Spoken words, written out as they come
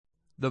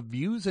The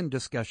views and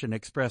discussion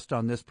expressed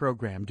on this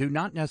program do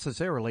not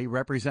necessarily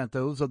represent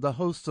those of the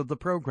hosts of the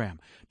program,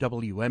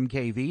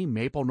 WMKV,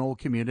 Maple Knoll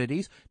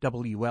Communities,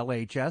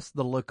 WLHS,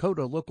 the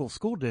Lakota Local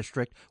School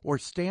District, or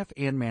staff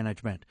and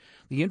management.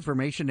 The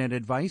information and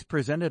advice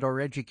presented are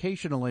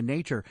educational in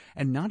nature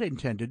and not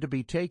intended to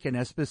be taken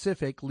as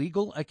specific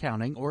legal,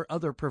 accounting, or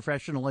other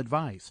professional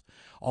advice.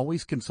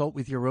 Always consult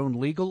with your own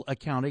legal,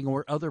 accounting,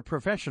 or other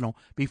professional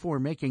before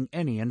making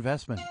any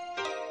investment.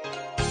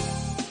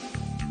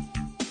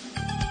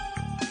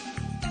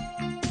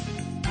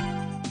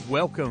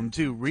 Welcome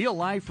to Real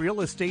Life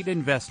Real Estate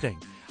Investing,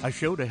 a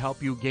show to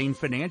help you gain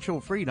financial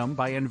freedom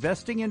by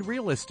investing in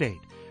real estate.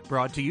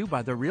 Brought to you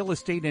by the Real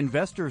Estate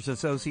Investors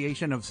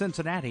Association of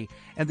Cincinnati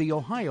and the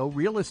Ohio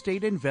Real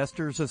Estate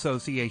Investors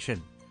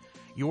Association.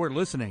 You're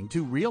listening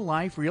to Real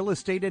Life Real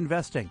Estate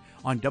Investing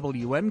on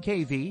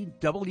WMKV,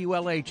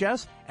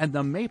 WLHS, and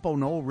the Maple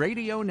Knoll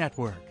Radio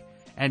Network.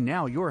 And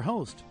now your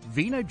host,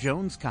 Vena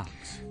Jones-Cox.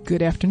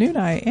 Good afternoon.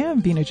 I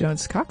am Vena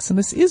Jones-Cox, and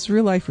this is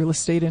Real Life Real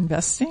Estate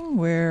Investing,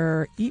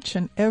 where each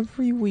and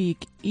every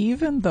week,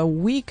 even the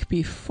week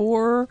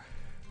before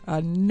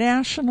a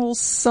national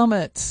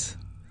summit,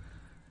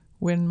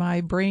 when my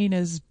brain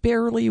is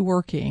barely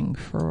working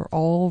for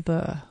all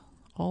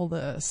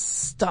the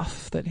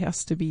stuff that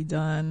has to be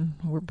done,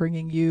 we're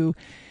bringing you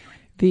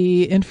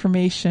the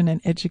information and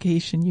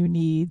education you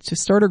need to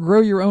start or grow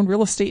your own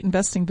real estate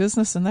investing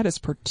business. And that is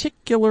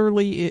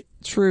particularly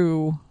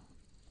true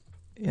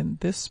in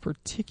this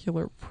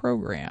particular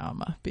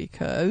program,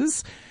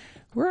 because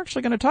we're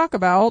actually going to talk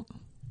about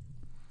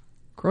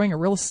growing a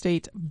real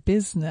estate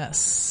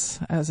business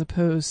as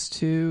opposed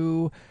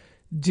to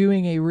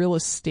doing a real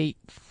estate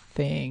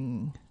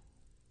thing,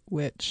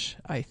 which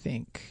I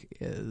think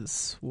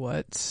is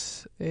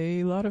what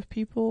a lot of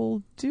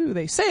people do.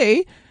 They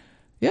say,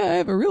 yeah, I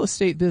have a real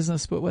estate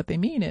business, but what they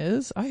mean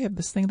is I have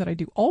this thing that I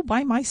do all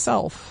by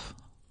myself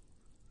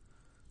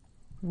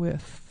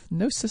with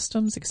no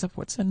systems except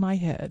what's in my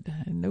head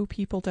and no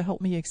people to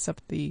help me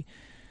except the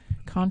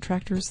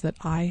contractors that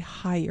I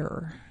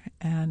hire.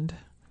 And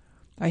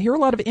I hear a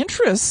lot of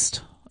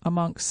interest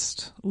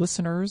amongst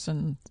listeners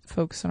and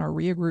folks in our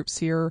RIA groups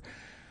here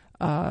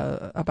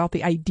about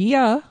the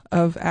idea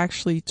of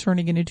actually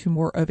turning it into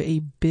more of a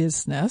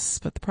business.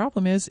 But the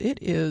problem is it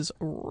is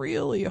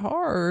really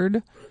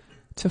hard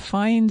to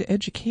find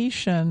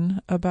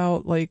education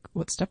about, like,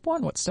 what's step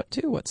one, what's step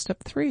two, what's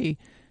step three.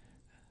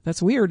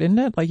 That's weird, isn't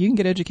it? Like, you can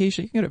get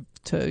education, you can go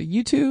to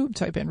YouTube,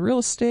 type in real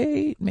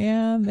estate.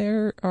 Man,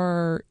 there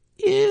are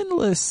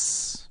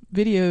endless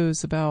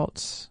videos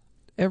about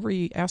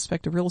every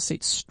aspect of real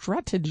estate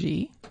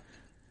strategy.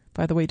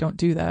 By the way, don't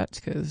do that,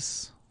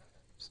 because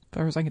as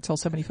far as I can tell,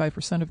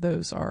 75% of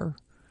those are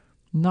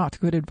not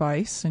good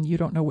advice, and you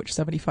don't know which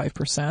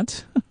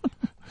 75%.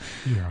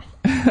 Yeah.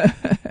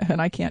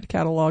 And I can't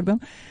catalog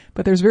them.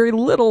 But there's very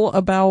little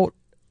about,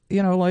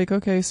 like,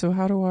 okay, so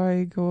how do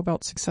I go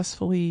about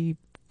successfully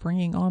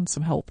bringing on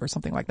some help or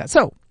something like that?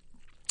 So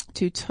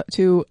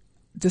to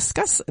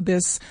discuss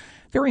this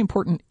very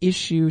important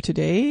issue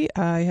today,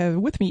 I have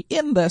with me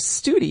in the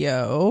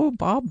studio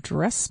Bob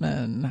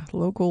Dressman,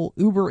 local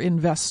Uber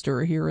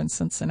investor here in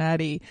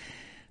Cincinnati.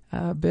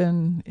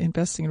 Been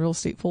investing in real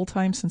estate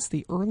full-time since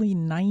the early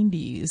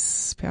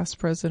 90s, past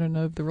president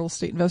of the Real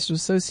Estate Investors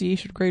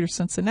Association of Greater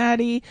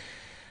Cincinnati.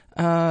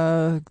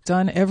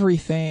 Done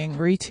everything: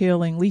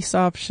 retailing, lease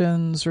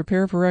options,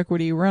 repair for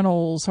equity,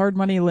 rentals, hard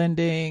money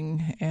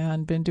lending,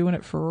 and been doing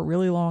it for a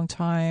really long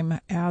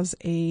time as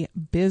a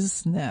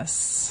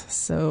business.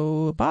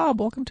 So, Bob,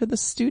 welcome to the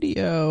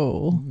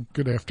studio.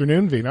 Good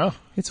afternoon, Vena.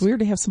 It's weird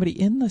to have somebody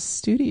in the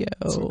studio.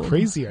 It's a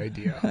crazy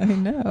idea. I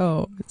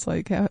know. It's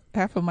like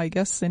half of my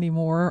guests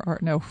anymore are,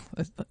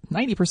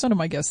 90% of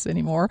my guests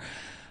anymore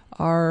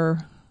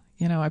are,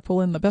 I pull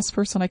in the best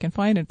person I can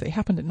find. And if they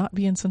happen to not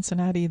be in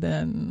Cincinnati,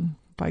 then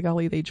by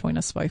golly, they join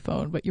us by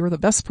phone. But you're the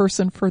best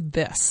person for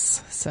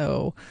this.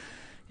 So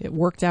it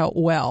worked out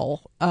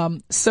well.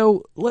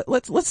 So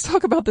let's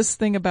talk about this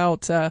thing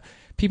about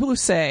people who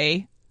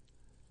say,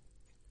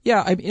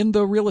 yeah, I'm in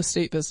the real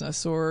estate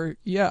business, or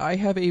yeah, I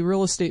have a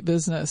real estate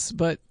business,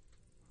 but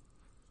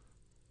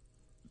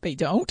they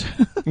don't.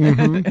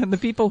 Mm-hmm. and the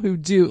people who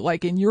do,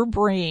 like, in your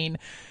brain,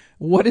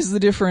 what is the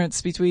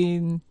difference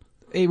between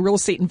a real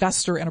estate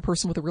investor and a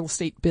person with a real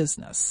estate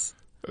business?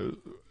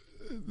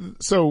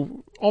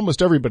 So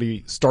almost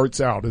everybody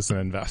starts out as an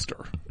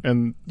investor,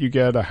 and you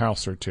get a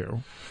house or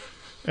two.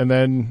 And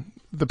then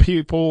the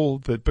people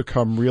that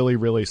become really,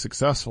 really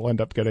successful end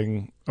up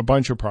getting a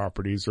bunch of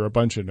properties or a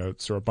bunch of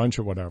notes or a bunch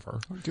of whatever.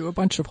 Or do a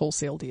bunch of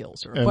wholesale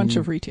deals or a bunch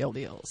of retail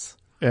deals.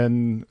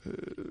 And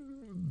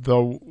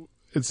though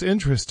it's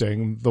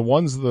interesting,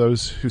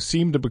 those who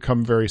seem to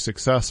become very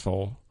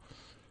successful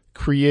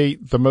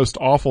create the most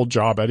awful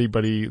job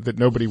that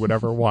nobody would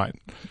ever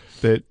want.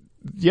 That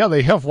yeah,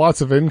 they have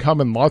lots of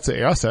income and lots of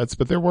assets,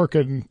 but they're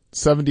working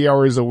 70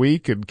 hours a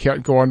week and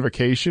can't go on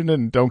vacation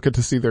and don't get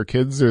to see their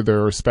kids or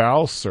their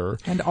spouse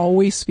and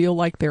always feel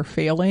like they're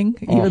failing,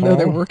 even though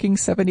they're working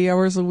 70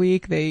 hours a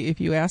week. If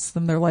you ask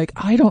them, they're like,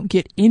 I don't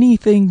get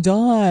anything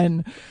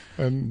done.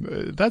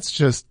 And that's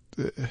just,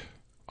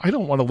 I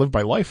don't want to live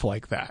my life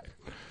like that.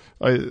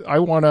 I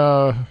want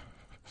to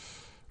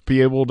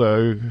be able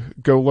to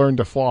go learn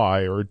to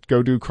fly or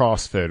go do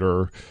CrossFit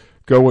or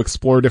go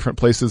explore different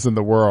places in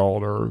the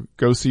world or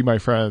go see my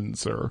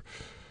friends or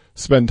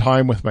spend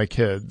time with my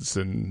kids.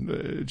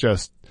 And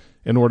just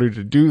in order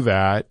to do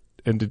that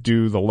and to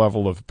do the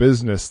level of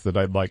business that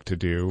I'd like to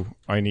do,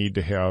 I need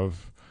to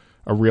have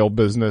a real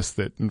business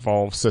that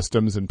involves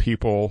systems and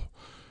people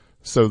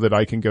so that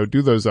I can go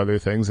do those other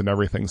things and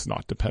everything's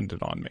not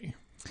dependent on me.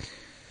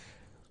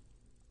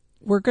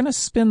 We're going to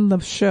spin the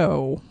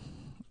show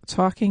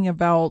talking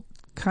about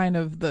kind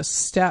of the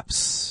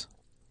steps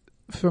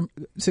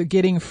to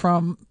getting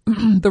from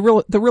the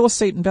real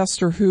estate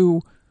investor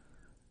who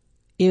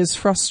is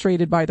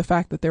frustrated by the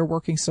fact that they're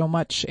working so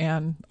much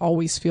and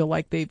always feel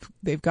like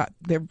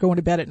they're going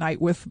to bed at night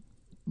with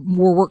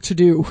more work to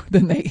do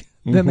than they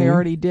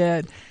already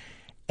did,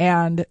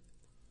 and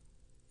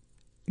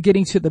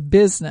getting to the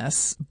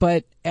business.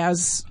 But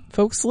as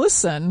folks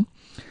listen,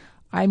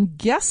 I'm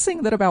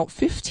guessing that about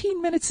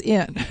 15 minutes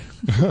in,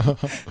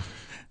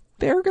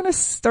 they're going to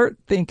start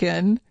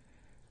thinking,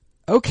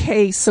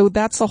 okay, so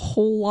that's a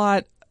whole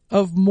lot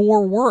of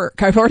more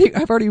work. I've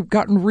already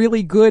gotten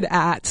really good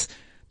at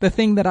the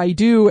thing that I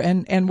do.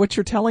 And what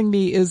you're telling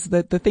me is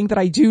that the thing that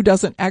I do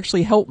doesn't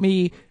actually help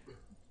me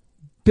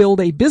build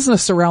a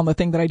business around the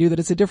thing that I do, that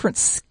it's a different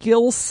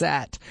skill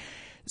set.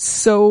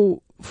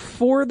 So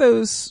for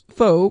those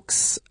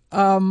folks,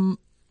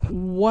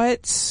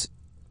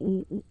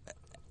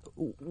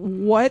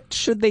 what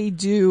should they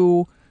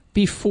do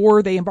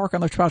before they embark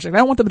on this project? I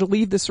don't want them to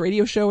leave this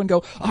radio show and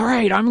go, all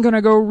right, I'm going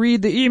to go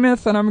read the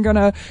E-Myth and I'm going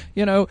to,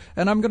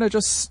 and I'm going to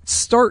just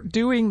start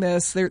doing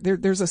this.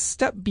 There's a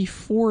step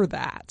before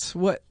that.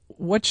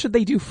 What should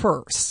they do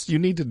first? You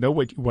need to know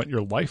what you want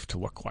your life to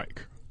look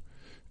like.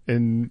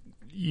 And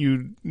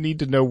you need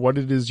to know what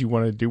it is you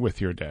want to do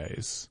with your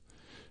days.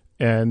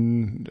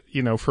 And,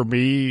 for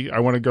me, I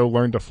want to go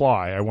learn to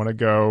fly. I want to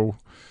go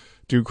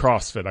do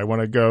CrossFit. I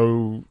want to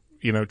go,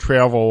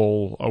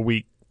 travel a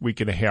week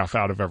and a half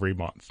out of every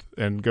month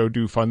and go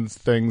do fun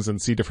things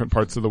and see different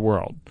parts of the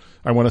world.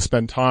 I want to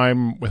spend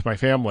time with my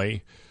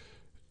family.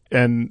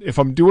 And if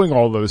I'm doing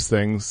all those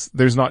things,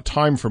 there's not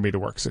time for me to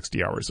work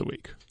 60 hours a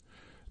week.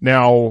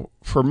 Now,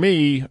 for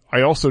me,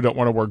 I also don't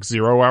want to work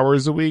 0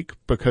 hours a week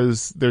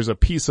because there's a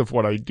piece of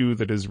what I do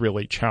that is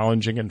really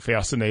challenging and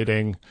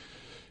fascinating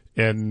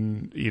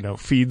and,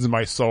 feeds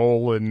my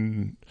soul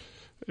and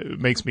it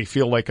makes me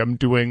feel like I'm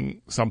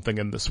doing something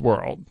in this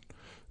world.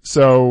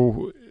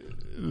 So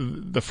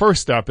the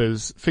first step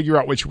is figure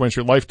out what you want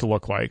your life to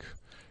look like.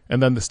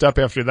 And then the step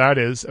after that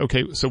is,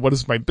 okay, so what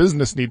does my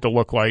business need to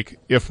look like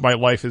if my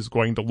life is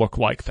going to look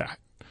like that?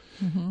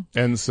 Mm-hmm.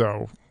 And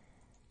so.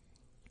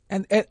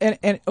 And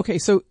okay,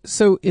 so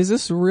is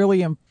this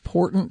really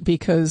important?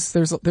 Because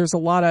there's a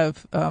lot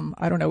of,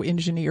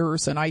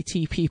 engineers and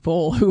IT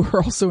people who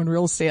are also in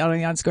real estate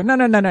audience go, no.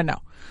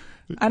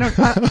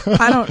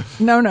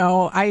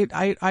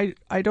 I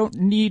don't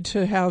need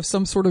to have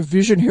some sort of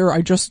vision here.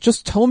 I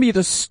just tell me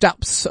the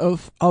steps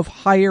of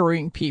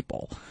hiring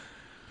people.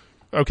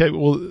 Okay.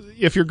 Well,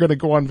 if you're going to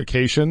go on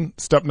vacation,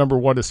 step number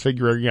 1 is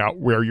figuring out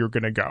where you're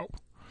going to go.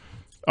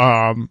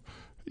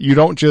 You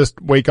don't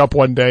just wake up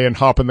one day and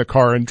hop in the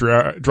car and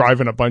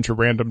drive in a bunch of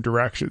random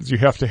directions. You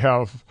have to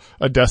have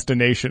a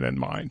destination in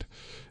mind.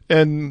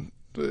 And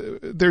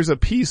there's a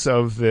piece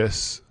of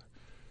this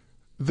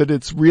that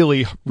it's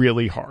really,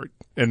 really hard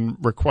and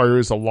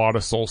requires a lot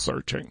of soul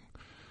searching.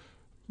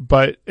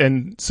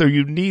 And so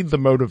you need the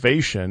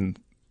motivation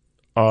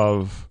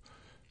of,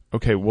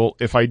 okay, well,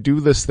 if I do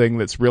this thing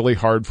that's really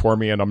hard for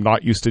me and I'm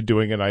not used to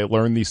doing and I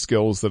learn these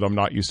skills that I'm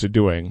not used to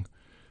doing,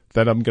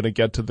 then I'm going to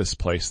get to this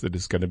place that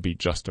is going to be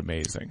just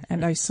amazing.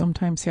 And I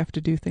sometimes have to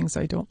do things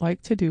I don't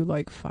like to do,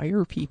 like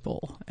fire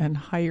people and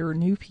hire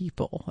new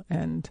people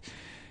and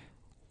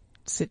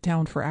sit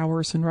down for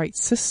hours and write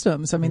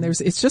systems. I mean,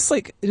 it's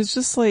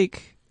just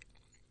like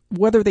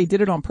whether they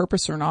did it on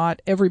purpose or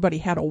not, everybody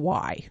had a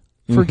why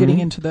for getting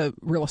into the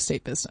real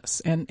estate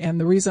business. And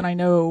the reason I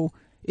know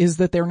is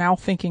that they're now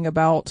thinking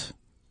about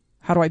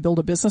how do I build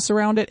a business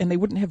around it? And they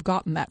wouldn't have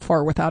gotten that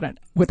far without a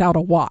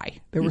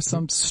why. There was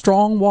some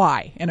strong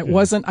why, and it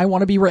wasn't, I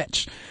want to be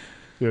rich.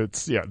 They're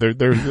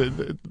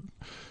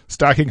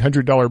stacking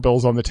 $100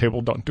 bills on the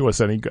table don't do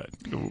us any good.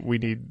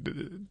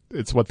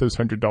 It's what those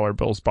 $100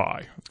 bills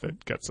buy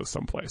that gets us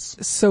someplace.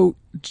 So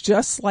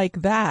just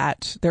like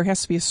that, there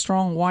has to be a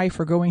strong why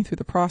for going through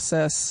the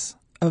process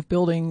of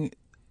building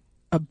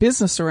a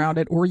business around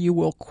it, or you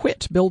will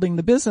quit building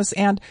the business.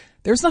 And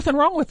there's nothing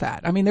wrong with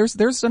that. I mean,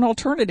 there's an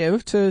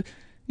alternative to,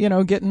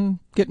 getting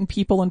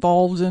people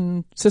involved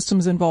and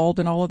systems involved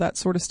and all of that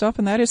sort of stuff.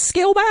 And that is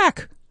scale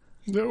back.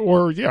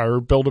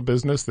 Or build a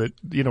business that,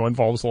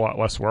 involves a lot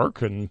less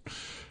work and,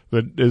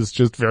 that is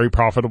just very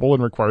profitable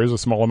and requires a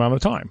small amount of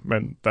time.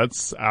 And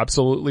that's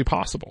absolutely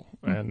possible.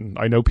 And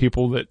I know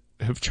people that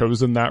have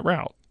chosen that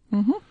route.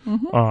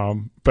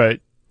 But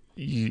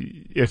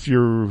if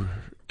you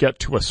get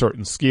to a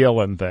certain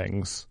scale in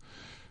things,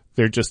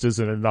 there just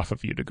isn't enough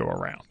of you to go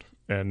around.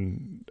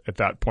 And at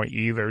that point,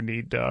 you either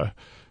need to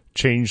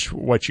change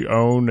what you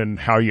own and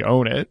how you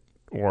own it,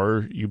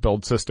 or you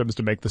build systems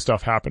to make the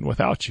stuff happen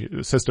without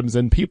you, systems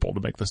and people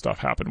to make the stuff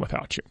happen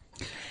without you.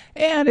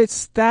 And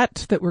it's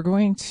that we're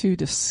going to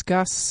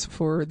discuss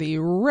for the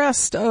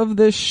rest of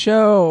the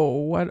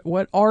show.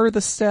 What are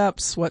the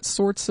steps? What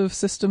sorts of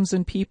systems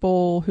and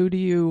people?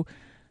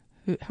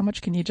 How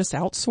much can you just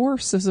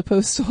outsource as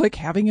opposed to like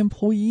having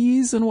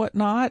employees and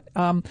whatnot?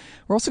 We're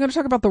also going to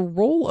talk about the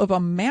role of a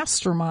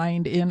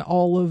mastermind in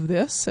all of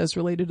this as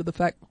related to the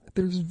fact that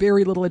there's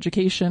very little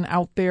education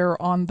out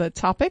there on the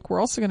topic.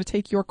 We're also going to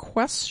take your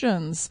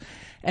questions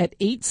at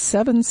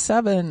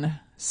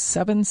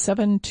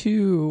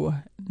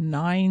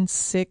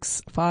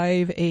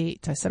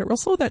 877-772-9658. I said it real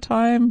slow that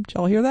time. Did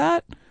y'all hear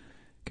that?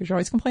 Because you're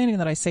always complaining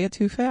that I say it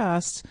too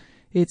fast.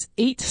 It's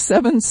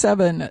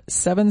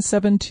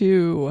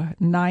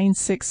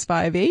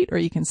 877-772-9658, or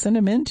you can send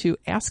them in to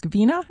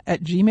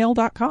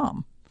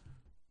askvina@gmail.com.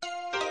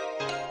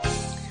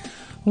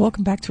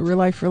 Welcome back to Real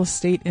Life Real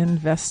Estate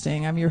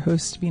Investing. I'm your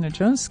host, Vina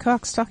Jones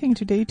Cox, talking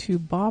today to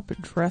Bob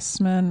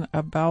Dressman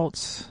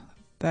about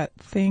that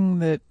thing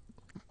that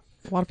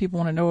a lot of people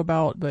want to know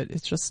about, but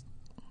it's just,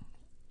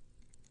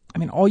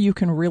 all you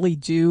can really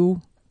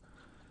do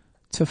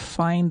to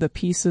find the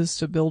pieces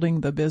to building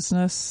the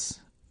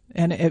business,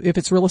 and if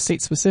it's real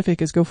estate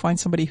specific, is go find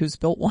somebody who's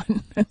built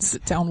one and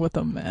sit down with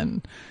them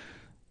and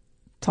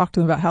talk to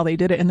them about how they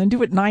did it, and then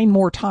do it 9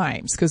 more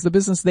times, because the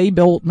business they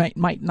built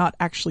might not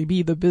actually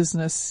be the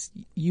business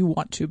you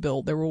want to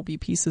build. There will be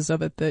pieces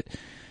of it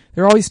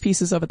there are always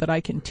pieces of it that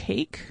I can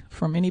take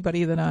from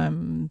anybody that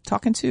I'm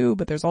talking to,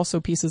 but there's also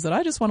pieces that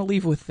I just want to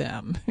leave with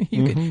them.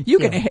 You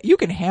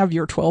can have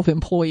your 12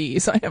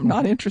 employees. I am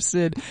not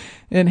interested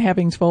in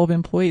having 12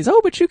 employees. Oh,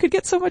 but you could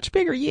get so much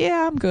bigger.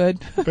 Yeah, I'm good.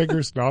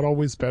 Bigger's not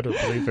always better,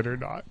 believe it or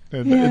not.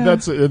 And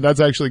that's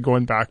actually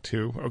going back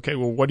to, okay,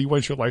 well, what do you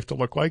want your life to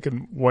look like,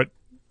 and what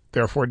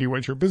therefore do you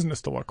want your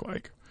business to look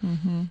like?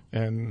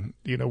 And,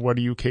 what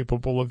are you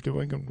capable of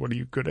doing, and what are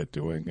you good at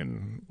doing,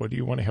 and what do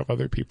you want to have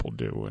other people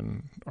do,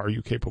 and are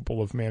you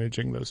capable of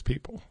managing those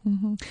people?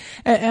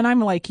 And I'm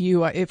like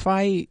you. If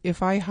I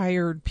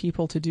hired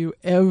people to do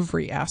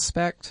every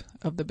aspect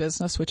of the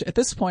business, which at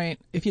this point,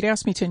 if you'd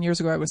asked me 10 years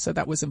ago, I would have said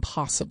that was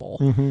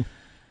impossible.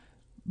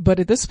 But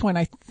at this point,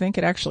 I think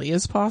it actually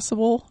is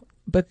possible.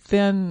 But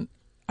then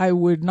I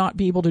would not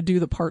be able to do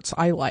the parts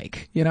I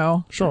like,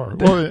 Sure.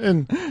 Well,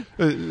 and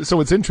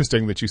so it's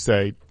interesting that you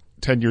say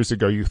 10 years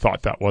ago you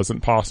thought that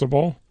wasn't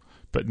possible,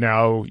 but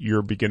now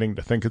you're beginning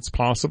to think it's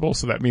possible.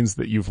 So that means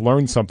that you've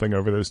learned something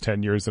over those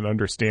 10 years and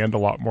understand a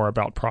lot more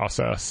about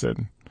process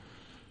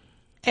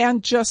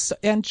and just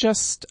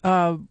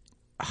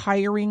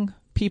hiring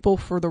people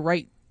for the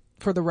right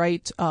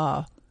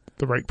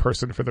the right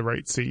person for the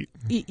right seat.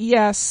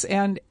 Yes.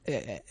 And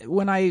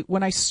when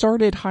I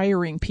started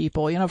hiring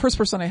people, the first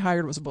person I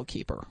hired was a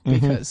bookkeeper,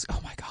 because, oh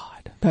my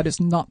God, that is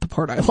not the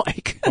part I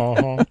like.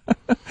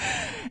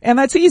 And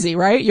that's easy,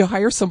 right? You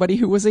hire somebody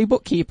who was a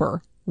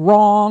bookkeeper.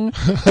 Wrong.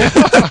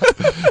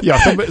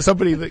 Yeah.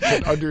 Somebody that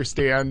can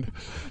understand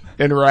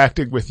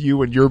interacting with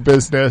you and your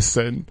business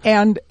and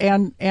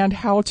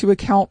how to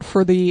account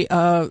for the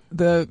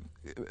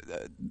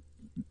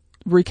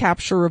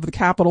recapture of the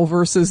capital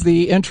versus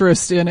the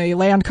interest in a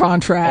land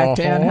contract,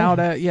 and how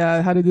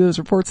to do those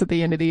reports at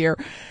the end of the year.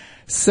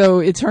 So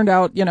it turned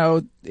out,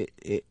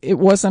 it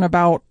was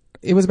about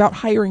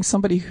hiring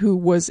somebody who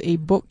was a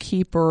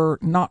bookkeeper,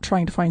 not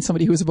trying to find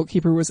somebody who was a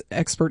bookkeeper who was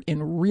expert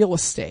in real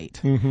estate,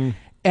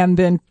 and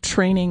then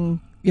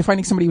finding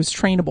somebody who was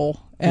trainable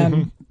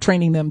and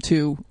training them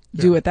to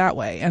do it that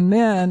way. And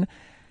then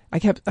I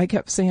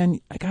kept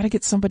saying, I got to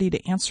get somebody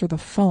to answer the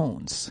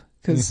phones.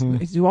 Because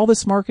I do all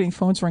this marketing,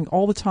 phones ring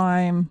all the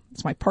time.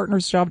 It's my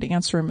partner's job to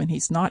answer him, and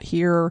he's not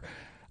here.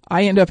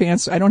 I end up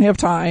I don't have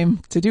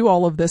time to do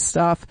all of this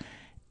stuff.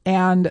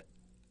 And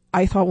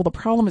I thought, well, the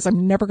problem is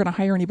I'm never going to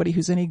hire anybody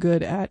who's any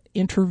good at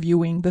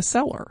interviewing the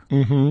seller.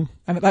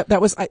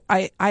 That was,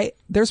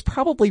 there's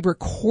probably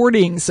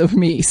recordings of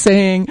me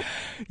saying,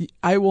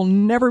 I will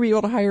never be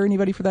able to hire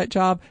anybody for that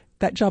job.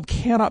 That job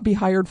cannot be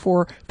hired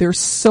for. There's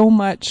so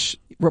much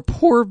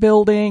rapport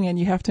building, and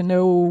you have to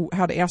know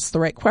how to ask the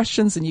right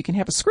questions, and you can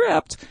have a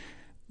script,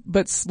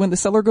 but when the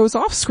seller goes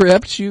off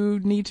script, you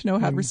need to know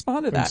how to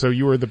respond to that. And so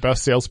you were the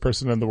best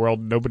salesperson in the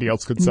world. Nobody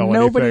else could sell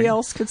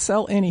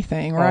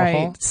anything.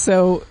 Right.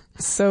 So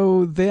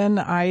then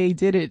I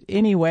did it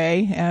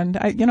anyway, and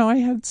I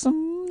had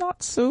some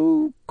not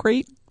so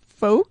great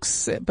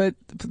folks, but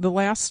the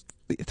last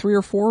 3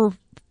 or 4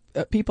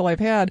 people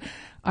I've had,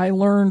 I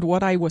learned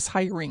what I was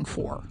hiring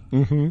for.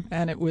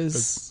 And it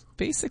was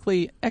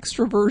basically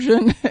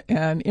extroversion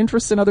and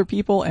interest in other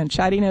people and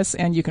chattiness,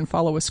 and you can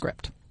follow a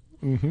script.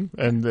 Mm-hmm.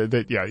 And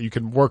that you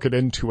can work it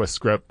into a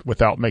script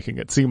without making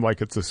it seem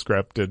like it's a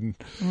script. And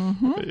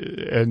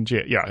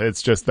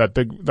it's just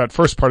that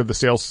first part of the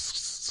sales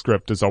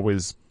script is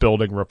always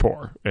building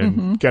rapport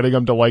and getting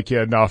them to like you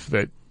enough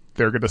that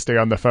they're going to stay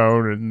on the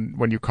phone, and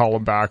when you call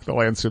them back,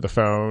 they'll answer the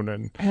phone.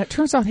 And it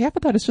turns out half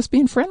of that is just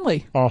being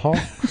friendly.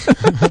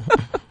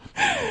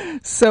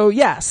 So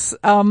yes,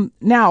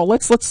 now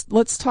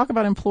let's talk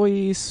about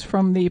employees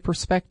from the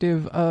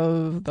perspective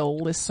of the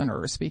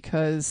listeners,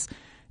 because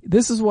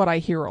this is what I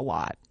hear a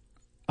lot.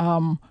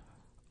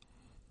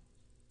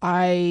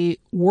 I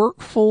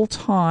work full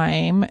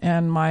time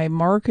and my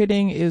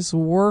marketing is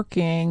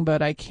working,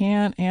 but I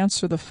can't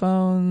answer the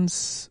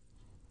phones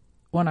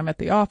when I'm at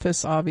the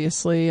office,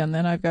 obviously, and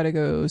then I've got to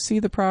go see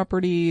the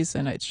properties,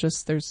 and it's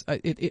just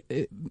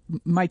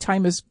my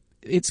time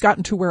it's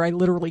gotten to where I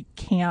literally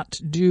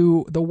can't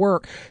do the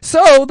work.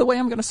 So the way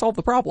I'm going to solve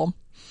the problem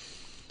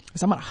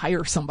is I'm going to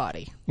hire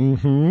somebody.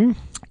 Mm-hmm.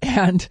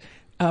 And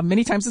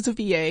many times it's a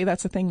VA.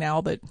 That's a thing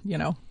now that,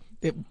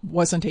 it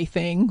wasn't a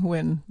thing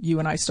when you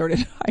and I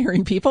started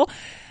hiring people.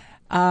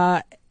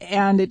 And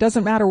it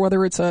doesn't matter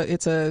whether it's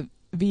a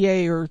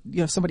VA or,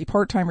 somebody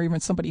part-time or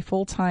even somebody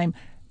full-time.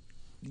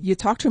 You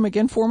talk to them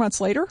again 4 months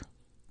later,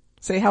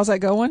 say, how's that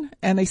going?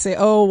 And they say,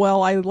 oh,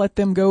 well, I let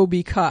them go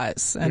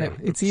because, and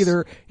it's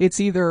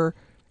either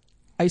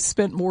I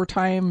spent more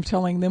time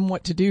telling them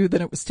what to do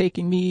than it was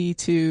taking me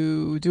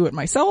to do it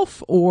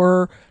myself,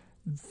 or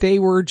they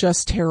were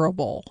just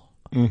terrible.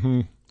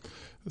 Mm-hmm.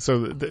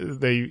 So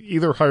they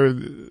either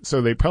hired,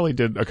 so they probably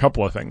did a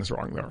couple of things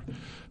wrong there.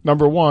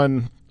 Number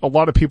one, a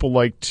lot of people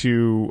like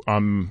to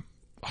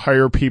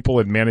hire people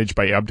and manage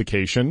by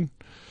abdication.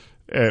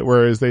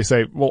 Whereas they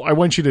say, well, I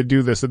want you to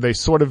do this. And they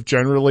sort of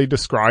generally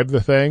describe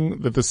the thing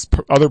that this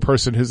other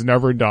person has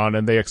never done,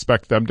 and they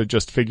expect them to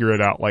just figure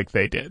it out like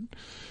they did,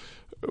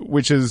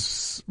 which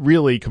is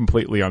really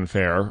completely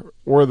unfair.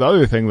 Or the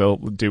other thing they'll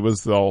do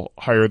is they'll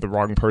hire the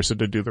wrong person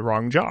to do the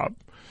wrong job.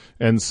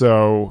 And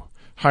so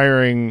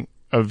hiring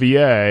a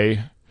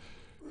VA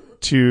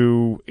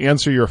to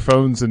answer your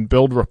phones and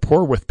build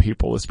rapport with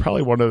people is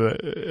probably one of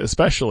the,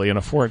 especially in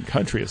a foreign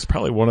country, it's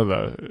probably one of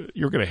the,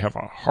 you're going to have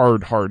a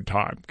hard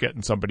time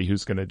getting somebody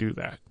who's going to do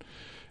that.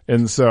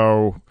 And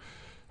so,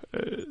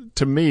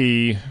 to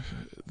me,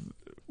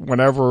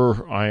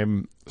 whenever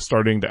I'm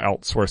starting to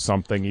outsource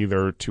something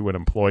either to an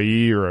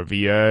employee or a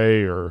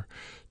VA or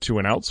to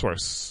an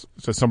outsource,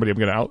 to somebody I'm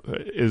going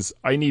to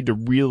I need to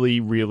really,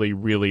 really,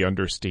 really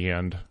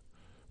understand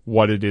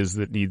what it is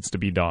that needs to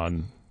be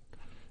done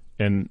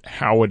and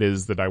how it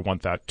is that I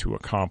want that to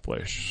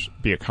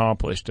be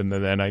accomplished. And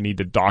then I need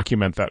to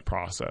document that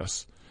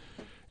process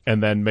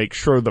and then make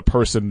sure the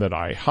person that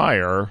I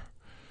hire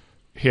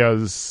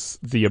has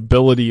the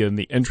ability and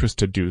the interest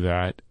to do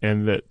that,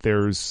 and that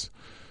there's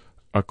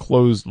a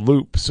closed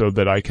loop so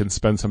that I can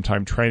spend some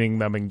time training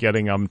them and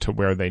getting them to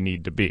where they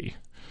need to be.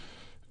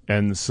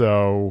 And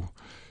so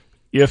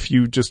if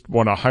you just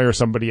want to hire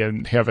somebody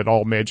and have it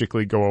all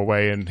magically go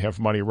away and have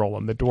money roll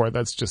in the door,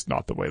 that's just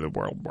not the way the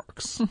world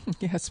works.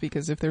 Yes,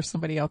 because if there's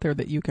somebody out there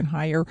that you can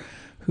hire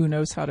who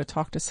knows how to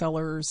talk to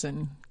sellers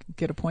and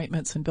get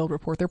appointments and build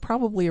rapport, they're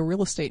probably a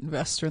real estate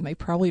investor and they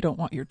probably don't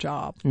want your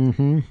job.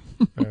 Mm-hmm.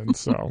 And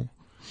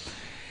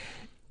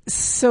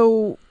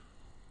So,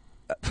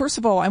 first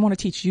of all, I want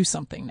to teach you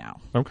something now.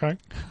 Okay.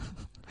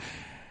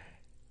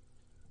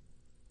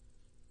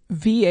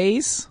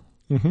 VAs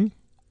mm-hmm.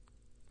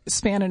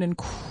 span an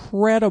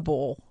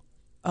incredible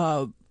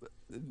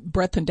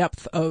breadth and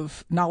depth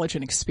of knowledge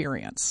and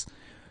experience.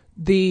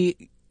 The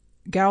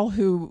gal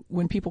who,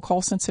 when people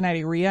call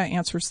Cincinnati REIA,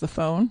 answers the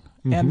phone,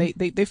 mm-hmm. and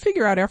they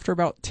figure out after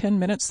about 10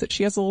 minutes that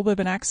she has a little bit of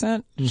an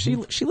accent.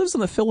 Mm-hmm. She lives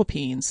in the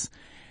Philippines,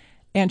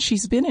 and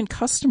she's been in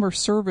customer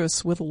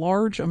service with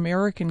large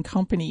American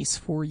companies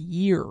for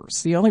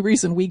years. The only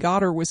reason we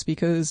got her was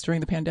because during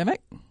the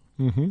pandemic,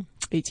 mm-hmm.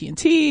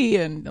 AT&T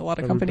and a lot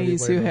of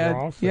companies who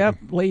had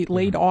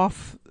laid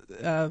off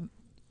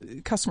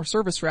customer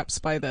service reps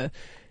by the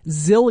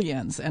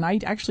zillions. And I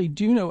actually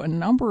do know a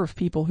number of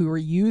people who are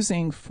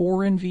using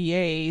foreign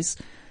VAs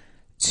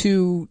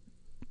to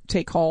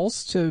take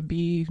calls, to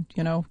be,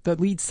 the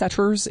lead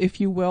setters,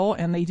 if you will,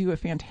 and they do a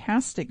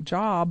fantastic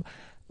job,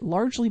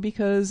 largely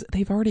because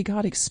they've already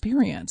got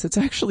experience. It's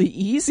actually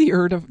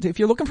easier if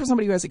you're looking for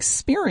somebody who has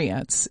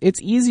experience,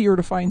 it's easier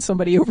to find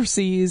somebody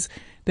overseas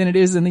than it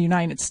is in the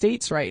United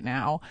States right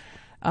now.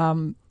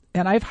 And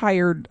I've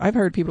hired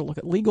people to look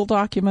at legal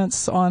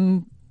documents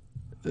on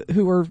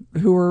who are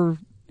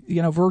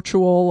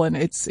virtual, and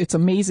it's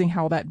amazing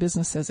how that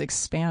business has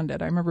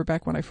expanded. I remember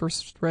back when I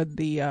first read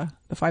the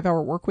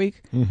 5-Hour Workweek,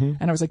 mm-hmm.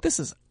 and I was like, this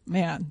is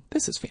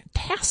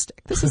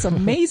fantastic. This is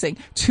amazing.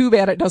 Too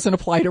bad it doesn't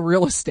apply to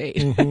real estate.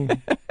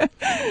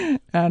 Mm-hmm.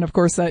 And of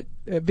course, a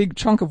big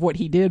chunk of what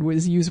he did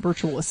was use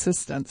virtual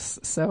assistants.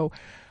 So,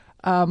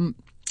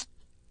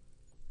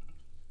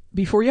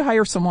 before you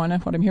hire someone,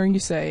 what I'm hearing you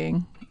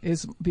saying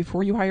is,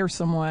 before you hire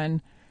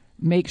someone,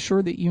 make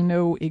sure that you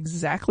know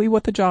exactly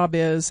what the job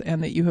is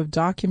and that you have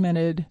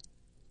documented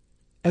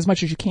as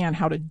much as you can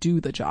how to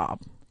do the job.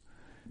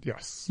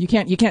 Yes. You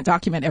can't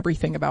document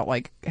everything about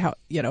like how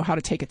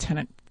to take a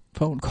tenant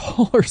phone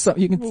call or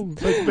something. You can,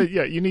 but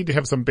yeah, you need to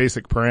have some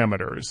basic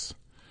parameters.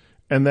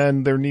 And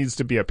then there needs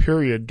to be a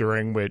period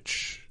during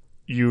which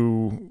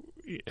you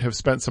have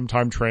spent some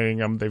time training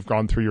them. They've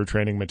gone through your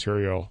training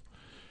material.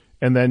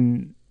 And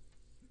then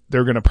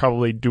they're going to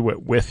probably do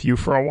it with you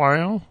for a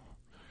while.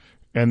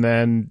 And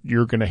then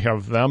you're going to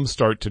have them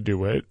start to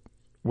do it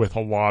with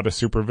a lot of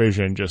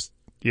supervision. Just,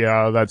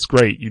 yeah, that's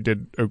great. You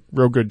did a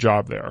real good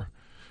job there.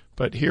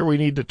 But here we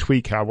need to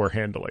tweak how we're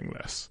handling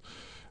this.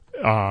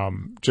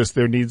 Just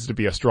there needs to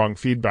be a strong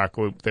feedback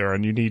loop there,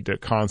 and you need to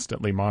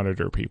constantly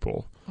monitor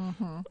people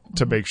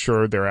to make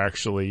sure they're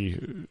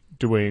actually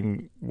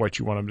doing what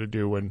you want them to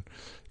do. And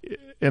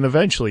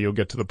eventually you'll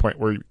get to the point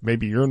where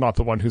maybe you're not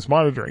the one who's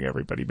monitoring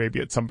everybody. Maybe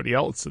it's somebody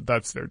else.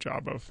 That's their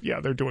job of, yeah,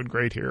 they're doing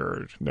great here,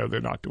 or no,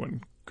 they're not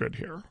doing good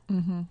here.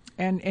 Mm-hmm.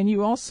 And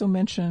you also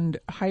mentioned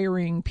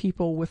hiring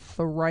people with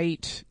the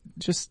right,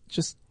 just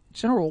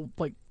general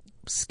like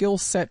skill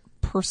set,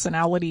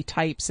 personality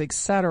types,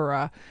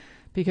 etc.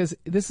 Because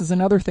this is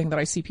another thing that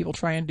I see people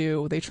try and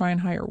do. They try and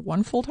hire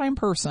one full-time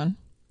person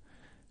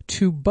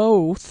to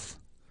both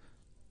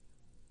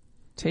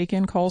take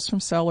in calls from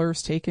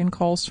sellers, take in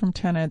calls from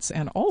tenants,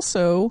 and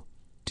also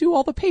do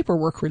all the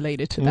paperwork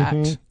related to that.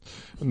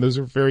 And those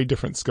are very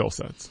different skill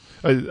sets.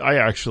 I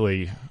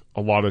actually,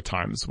 a lot of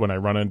times when I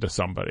run into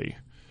somebody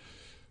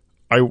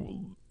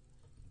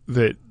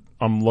that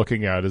I'm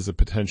looking at as a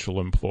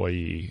potential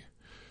employee,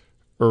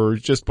 or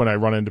just when I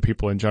run into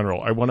people in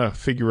general, I want to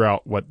figure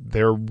out what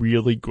they're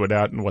really good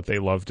at and what they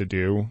love to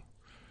do.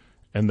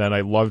 And then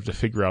I love to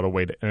figure out a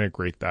way to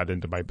integrate that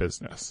into my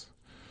business.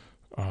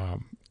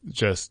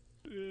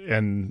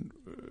 And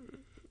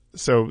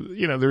so,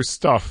 there's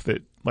stuff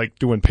that like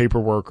doing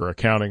paperwork or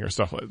accounting or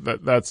stuff like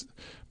that.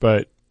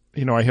 But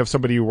I have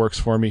somebody who works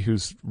for me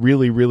who's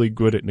really, really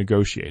good at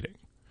negotiating,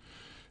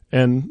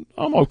 and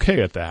I'm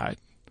okay at that,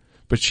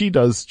 but she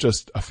does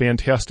just a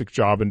fantastic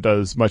job and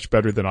does much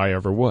better than I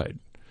ever would.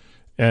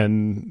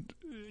 And,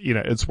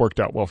 it's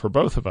worked out well for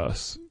both of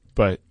us,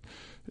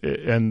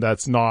 and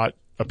that's not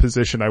a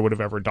position I would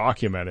have ever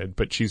documented,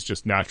 but she's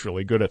just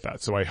naturally good at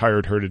that. So I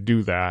hired her to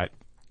do that,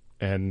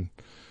 and,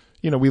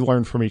 we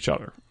learn from each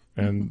other,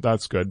 and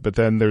that's good. But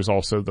then there's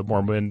also the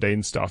more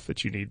mundane stuff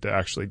that you need to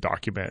actually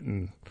document,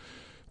 and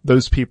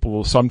those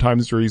people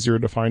sometimes are easier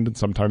to find and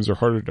sometimes are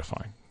harder to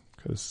find,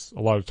 because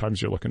a lot of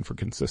times you're looking for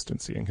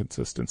consistency, and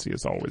consistency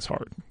is always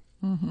hard.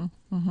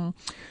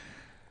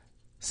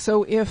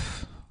 So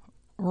if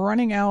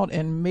running out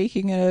and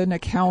making an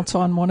account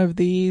on one of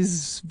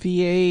these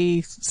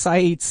VA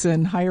sites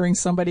and hiring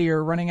somebody,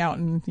 or running out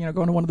and,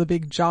 going to one of the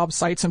big job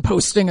sites and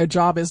posting a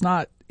job is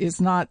not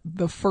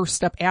the first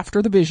step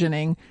after the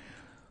visioning,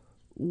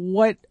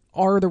 what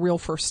are the real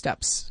first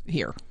steps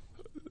here?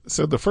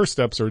 So the first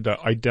steps are to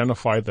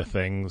identify the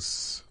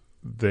things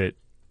that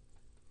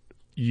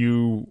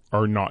you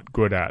are not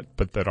good at,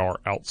 but that are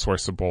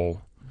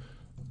outsourceable,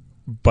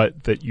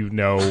 but that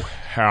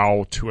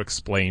how to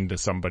explain to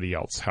somebody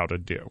else how to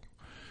do,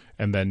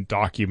 and then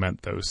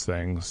document those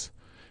things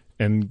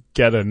and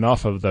get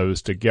enough of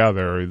those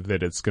together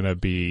that it's going to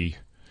be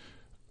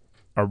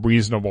a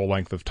reasonable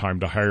length of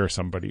time to hire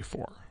somebody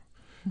for.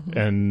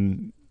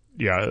 And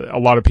yeah, a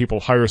lot of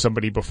people hire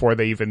somebody before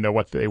they even know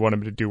what they want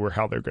them to do or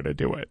how they're going to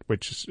do it,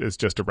 which is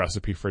just a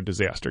recipe for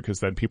disaster, because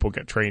then people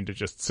get trained to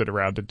just sit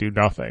around and do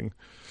nothing.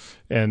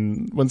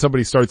 And when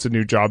somebody starts a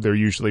new job, they're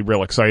usually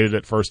real excited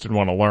at first and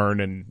want to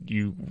learn, and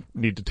you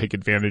need to take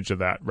advantage of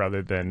that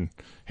rather than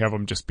have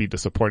them just be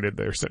disappointed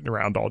they're sitting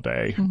around all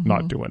day,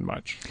 not doing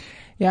much.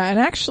 Yeah, and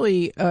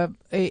actually,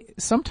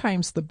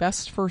 sometimes the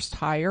best first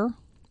hire,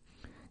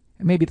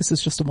 maybe this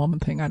is just a woman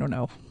thing, I don't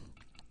know.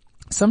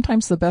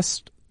 Sometimes the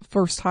best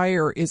first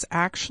hire is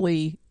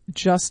actually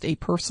just a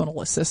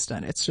personal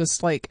assistant. It's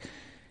just like,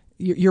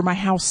 you're my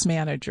house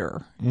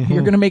manager.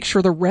 You're going to make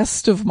sure the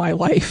rest of my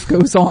life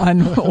goes on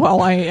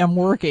while I am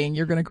working.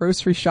 You're going to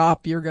grocery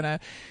shop. You're going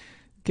to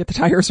get the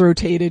tires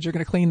rotated. You're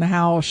going to clean the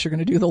house. You're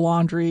going to do the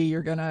laundry.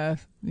 You're going to,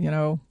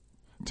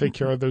 take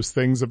care of those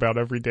things about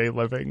everyday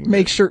living.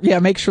 Make sure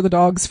the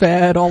dog's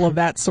fed, all of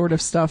that sort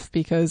of stuff,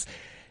 because,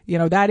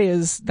 that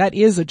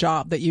is a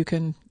job that you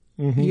can,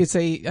 you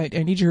say,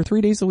 I need you here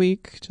 3 days a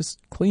week. Just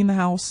clean the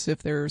house.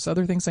 If there's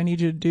other things I need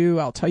you to do,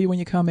 I'll tell you when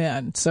you come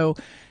in. So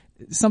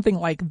something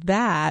like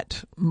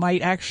that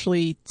might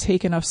actually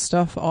take enough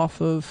stuff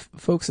off of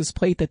folks'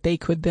 plate that they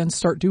could then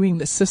start doing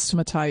the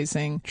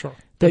systematizing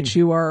that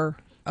you are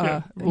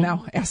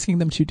now asking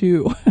them to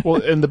do.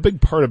 Well, and the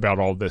big part about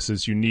all this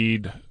is you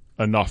need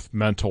enough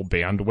mental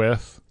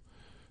bandwidth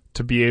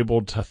to be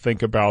able to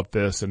think about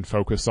this and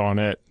focus on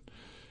it.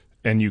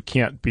 And you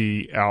can't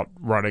be out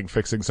running,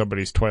 fixing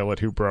somebody's toilet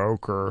who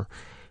broke, or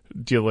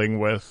dealing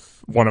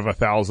with one of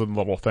 1,000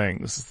 little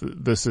things.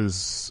 This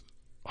is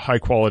high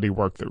quality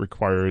work that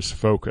requires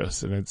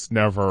focus, and it's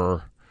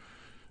never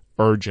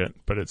urgent,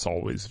 but it's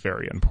always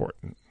very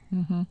important.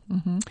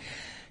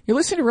 You're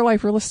listening to Real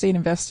Life Real Estate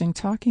Investing,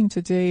 talking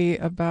today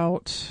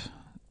about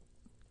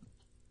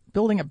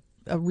building a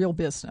a real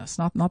business,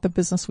 not the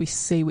business we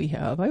say we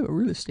have. I have a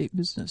real estate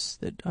business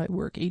that I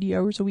work 80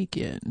 hours a week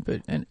in,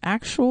 but an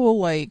actual,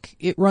 like,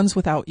 it runs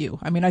without you.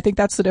 I mean, I think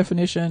that's the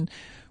definition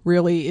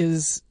really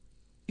is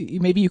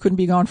maybe you couldn't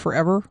be gone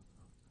forever,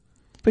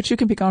 but you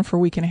can be gone for a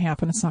week and a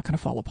half and it's not going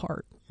to fall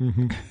apart.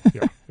 Mm-hmm.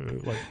 Yeah.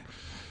 Like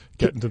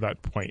getting to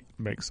that point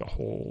makes a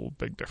whole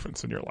big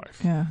difference in your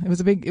life. Yeah. It was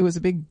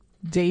a big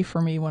day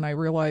for me when I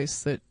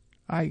realized that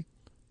I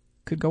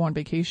could go on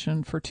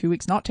vacation for 2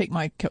 weeks, not take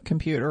my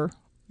computer.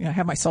 You know, I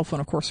have my cell phone,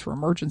 of course, for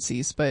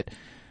emergencies, but,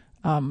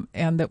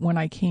 and that when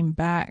I came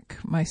back,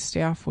 my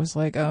staff was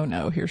like, oh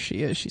no, here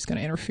she is. She's going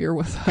to interfere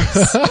with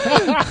us.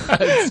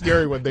 It's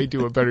scary when they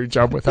do a better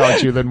job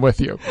without you than with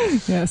you.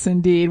 Yes,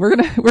 indeed. We're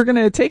going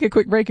to take a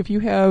quick break. If you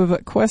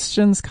have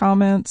questions,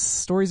 comments,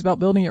 stories about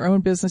building your own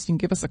business, you can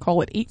give us a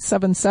call at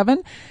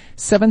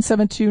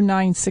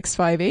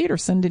 877-772-9658 or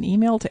send an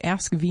email to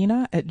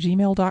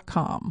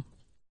askvina@gmail.com.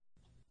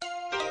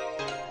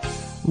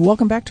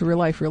 Welcome back to Real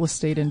Life Real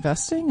Estate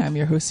Investing. I'm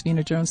your host,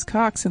 Vina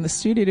Jones-Cox, in the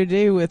studio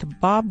today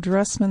with Bob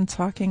Dressman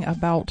talking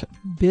about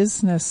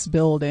business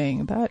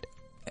building. That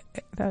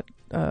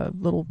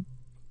little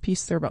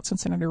piece there about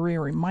Cincinnati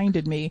area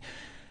reminded me,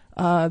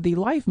 the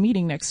live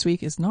meeting next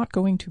week is not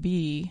going to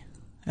be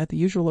at the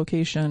usual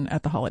location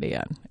at the Holiday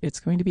Inn. It's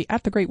going to be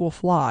at the Great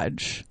Wolf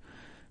Lodge.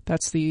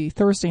 That's the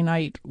Thursday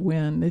night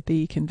when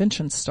the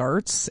convention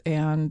starts,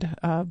 and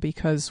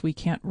because we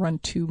can't run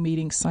 2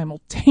 meetings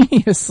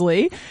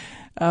simultaneously,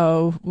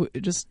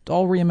 just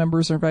all RIA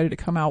members are invited to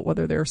come out,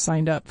 whether they're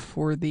signed up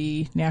for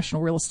the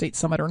National Real Estate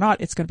Summit or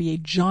not. It's going to be a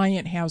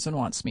giant Haves and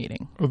Wants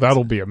meeting. Well,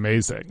 that'll be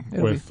amazing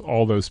with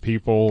all those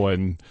people,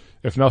 and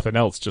if nothing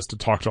else, just to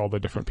talk to all the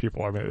different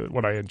people. I mean,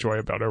 what I enjoy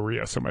about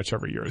OREA so much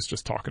every year is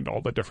just talking to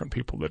all the different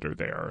people that are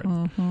there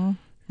and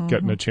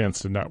getting a chance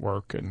to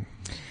network. And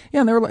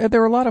yeah, and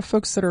there are a lot of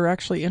folks that are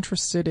actually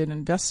interested in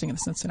investing in the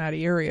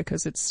Cincinnati area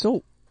because it's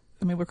still,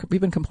 I mean, we've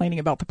been complaining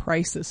about the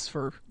prices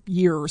for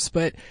years,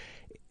 but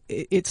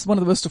it's one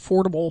of the most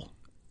affordable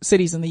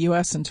cities in the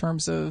U.S. in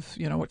terms of,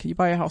 you know, what can you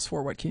buy a house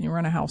for? What can you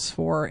rent a house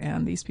for?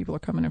 And these people are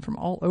coming in from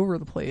all over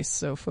the place.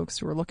 So folks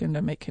who are looking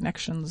to make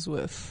connections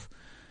with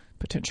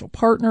potential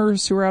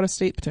partners who are out of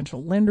state,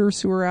 potential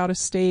lenders who are out of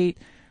state,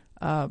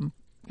 going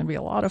to be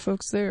a lot of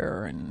folks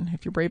there. And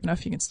if you're brave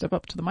enough, you can step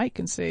up to the mic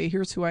and say,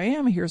 here's who I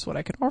am, here's what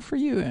I can offer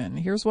you, and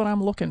here's what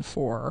I'm looking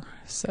for.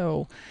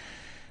 So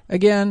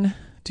again,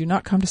 do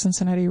not come to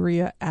Cincinnati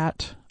area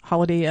at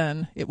Holiday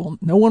Inn.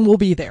 No one will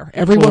be there.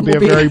 Everyone will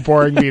be a very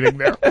boring meeting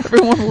there.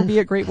 Everyone will be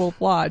at Great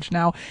Wolf Lodge.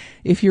 Now,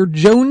 if you're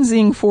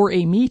jonesing for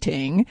a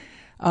meeting,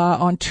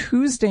 on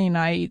Tuesday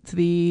night,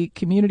 the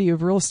community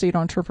of real estate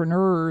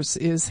entrepreneurs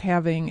is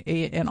having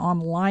an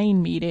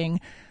online meeting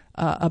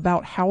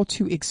about how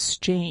to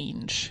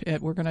exchange.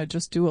 We're going to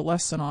just do a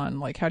lesson on,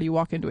 like, how do you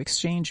walk into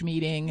exchange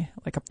meeting,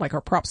 like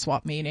our prop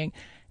swap meeting,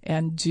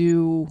 and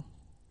do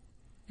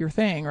your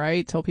thing,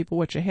 right? Tell people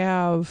what you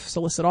have,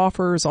 solicit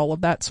offers, all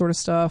of that sort of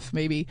stuff.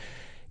 Maybe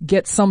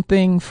get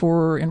something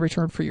in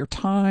return for your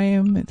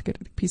time, and get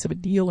a piece of a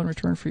deal in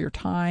return for your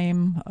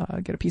time,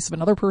 get a piece of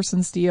another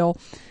person's deal.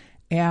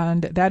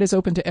 And that is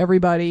open to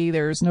everybody.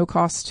 There's no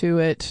cost to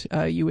it.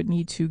 You would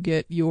need to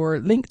get your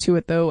link to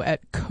it, though,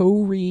 at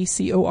Coree,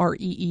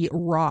 C-O-R-E-E,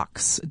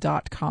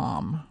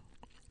 rocks.com.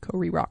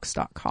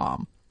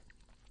 CoreeRocks.com.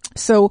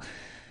 So,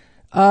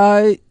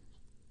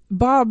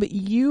 Bob,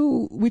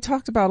 we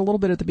talked about a little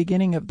bit at the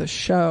beginning of the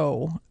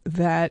show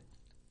that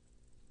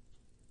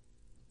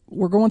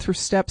we're going through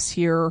steps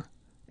here,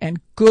 and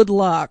good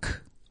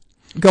luck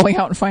going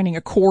out and finding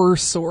a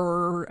course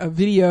or a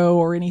video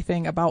or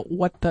anything about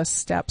what the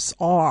steps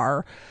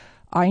are.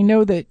 I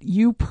know that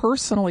you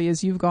personally,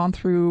 as you've gone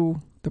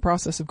through the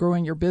process of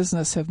growing your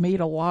business, have made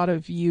a lot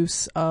of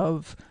use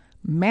of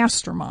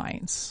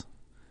masterminds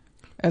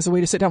as a way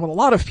to sit down with a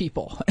lot of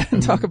people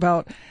and talk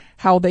about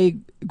how they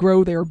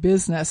grow their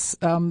business.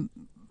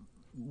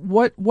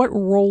 What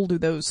role do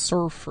those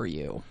serve for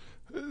you?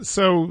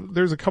 So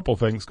there's a couple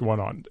things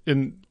going on.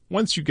 And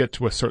once you get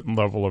to a certain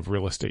level of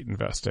real estate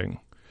investing,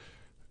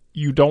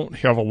 you don't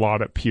have a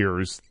lot of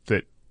peers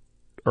that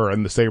are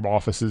in the same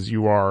office as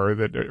you are,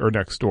 that are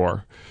next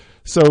door.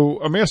 So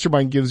a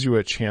mastermind gives you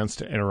a chance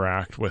to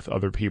interact with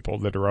other people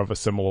that are of a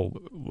similar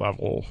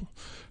level,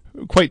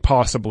 quite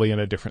possibly in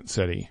a different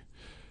city.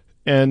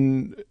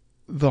 And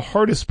the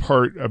hardest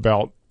part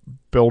about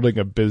building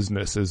a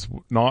business is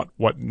not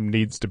what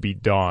needs to be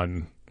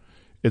done.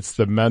 It's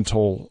the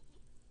mental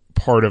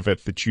part of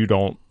it that you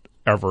don't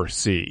ever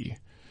see.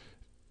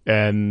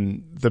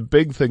 And the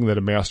big thing that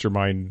a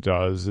mastermind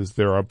does is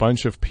there are a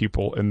bunch of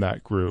people in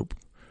that group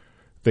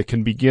that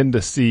can begin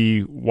to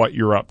see what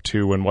you're up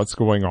to and what's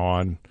going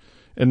on.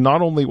 And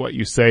not only what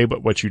you say,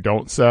 but what you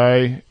don't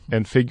say,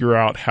 and figure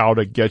out how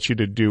to get you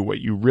to do what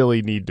you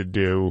really need to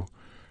do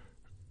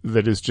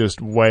that is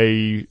just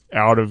way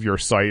out of your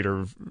sight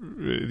or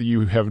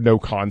you have no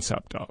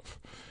concept of.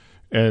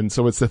 And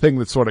so it's the thing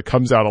that sort of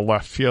comes out of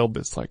left field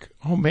that's like,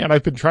 oh man,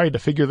 I've been trying to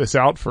figure this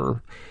out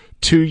for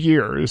 2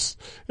 years.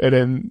 And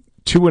in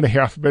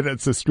 2.5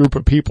 minutes, this group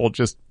of people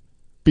just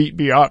beat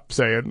me up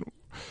saying,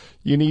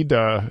 you need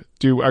to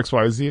do X,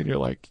 Y, Z. And you're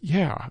like,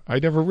 yeah, I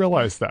never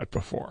realized that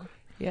before.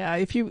 Yeah,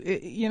 if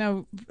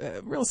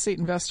real estate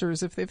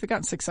investors, if they've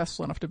gotten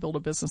successful enough to build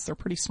a business, they're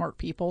pretty smart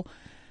people.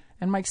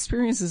 And my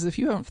experience is if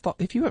you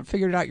haven't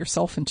figured it out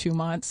yourself in 2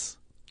 months,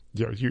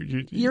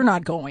 you're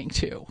not going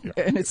to. Yeah.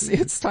 And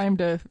it's time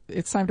to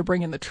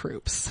bring in the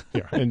troops.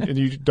 Yeah, and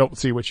you don't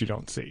see what you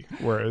don't see.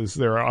 Whereas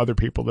there are other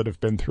people that have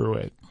been through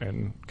it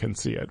and can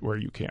see it where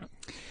you can't.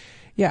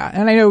 Yeah,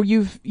 and I know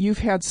you've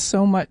had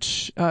so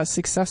much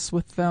success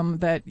with them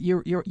that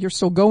you're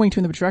still going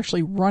to them, but you're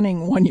actually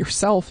running one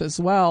yourself as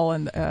well.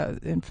 And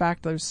in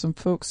fact, there's some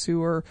folks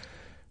who are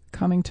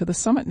coming to the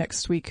summit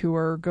next week who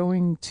are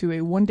going to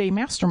a one-day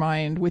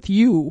mastermind with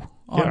you.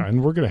 Yeah,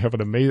 and we're going to have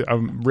an amazing.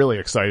 I'm really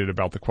excited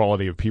about the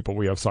quality of people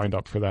we have signed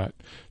up for that.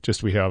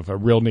 We have a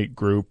real neat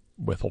group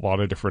with a lot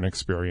of different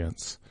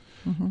experience,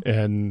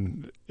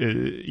 and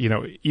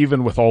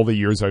even with all the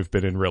years I've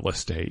been in real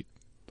estate,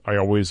 I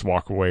always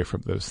walk away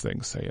from those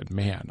things saying,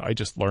 man, I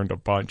just learned a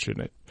bunch,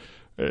 and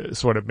it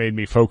sort of made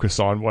me focus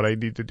on what I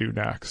need to do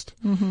next.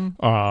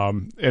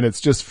 And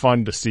it's just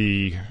fun to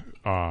see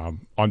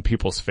on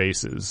people's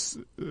faces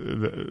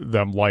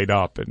them light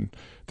up, and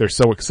they're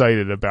so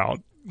excited about,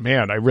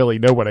 man, I really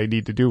know what I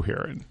need to do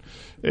here. And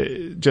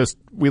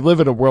we live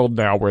in a world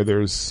now where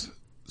there's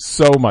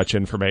so much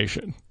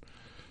information,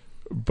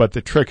 but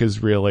the trick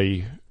is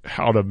really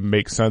how to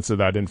make sense of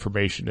that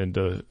information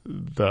into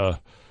the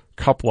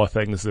couple of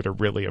things that are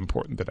really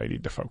important that I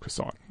need to focus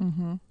on.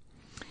 Mm-hmm.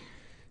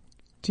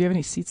 Do you have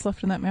any seats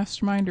left in that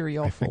mastermind, or are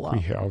you all full up? I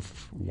think we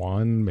have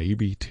one,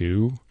 maybe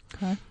two.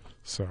 Okay.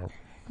 So.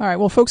 All right.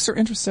 Well, folks are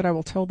interested. I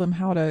will tell them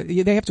how to.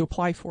 They have to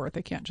apply for it.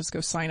 They can't just go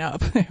sign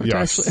up. They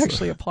have to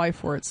actually apply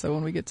for it. So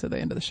when we get to the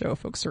end of the show, if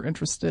folks are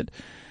interested,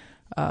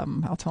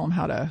 I'll tell them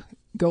how to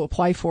go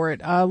apply for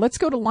it. Let's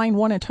go to line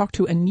 1 and talk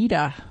to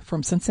Anita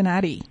from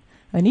Cincinnati.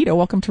 Anita,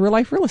 welcome to Real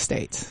Life Real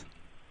Estate.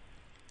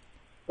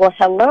 Well,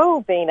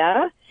 hello,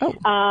 Bina. Oh.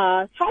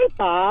 Hi,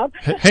 Bob.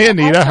 Hey,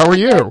 Anita. How are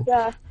you?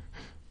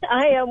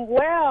 I am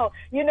well.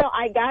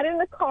 I got in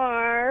the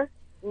car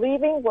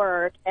leaving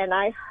work, and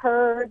I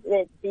heard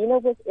that Bina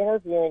was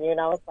interviewing you,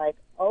 and I was like,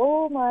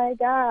 oh, my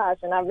gosh.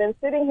 And I've been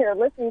sitting here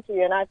listening to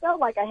you, and I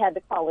felt like I had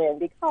to call in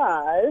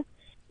because, as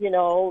you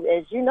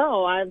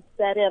know, I've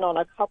sat in on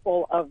a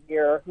couple of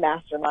your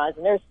masterminds,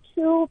 and there's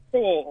two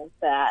things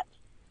that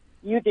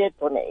you did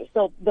for me.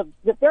 So the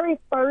very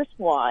first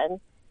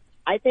one,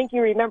 I think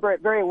you remember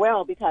it very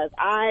well because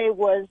I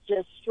was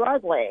just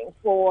struggling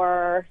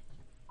for,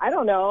 I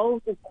don't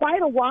know,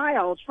 quite a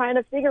while trying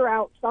to figure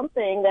out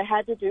something that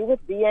had to do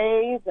with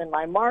VAs and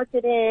my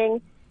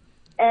marketing.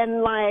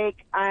 And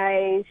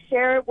I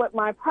shared what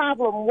my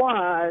problem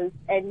was,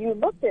 and you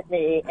looked at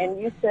me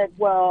and you said,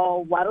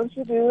 well, why don't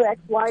you do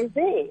X, Y,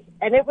 Z?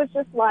 And it was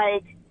just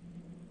I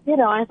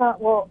thought,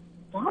 well,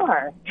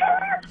 darn,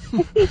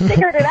 he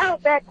figured it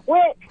out that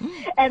quick.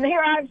 And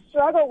here I've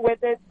struggled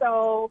with it.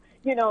 So,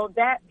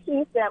 that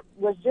piece that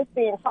was just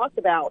being talked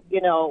about,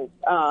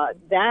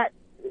 that,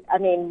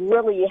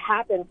 really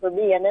happened for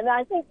me. And then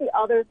I think the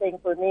other thing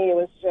for me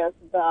was just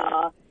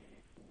that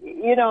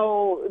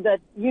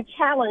you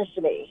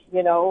challenged me,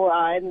 in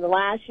the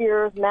last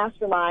year's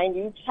mastermind,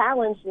 you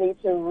challenged me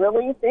to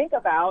really think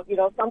about,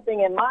 something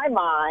in my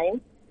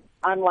mind.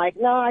 I'm like,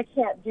 no, I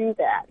can't do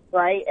that.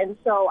 Right. And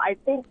so I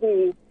think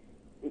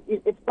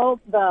it's both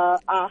the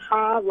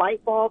aha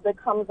light bulb that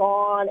comes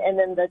on and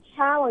then the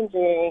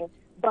challenging,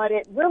 but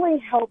it really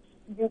helps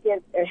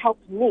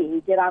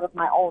me get out of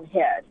my own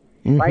head,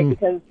 right?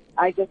 Because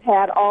I just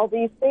had all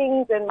these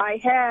things in my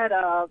head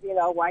of,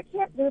 well, I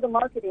can't do the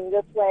marketing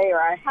this way,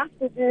 or I have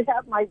to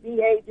have my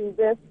VA do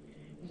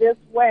this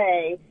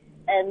way.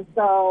 And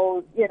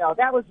so,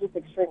 that was just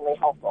extremely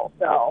helpful.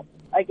 So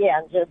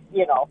again, just,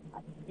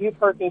 you've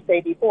heard me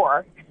say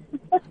before,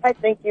 I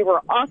think you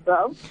were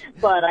awesome,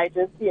 but I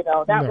just,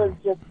 that was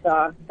just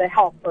the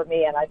help for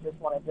me, and I just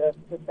wanted to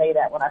say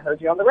that when I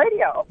heard you on the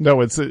radio. No,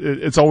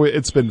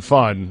 it's been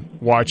fun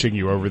watching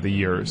you over the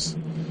years,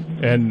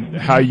 and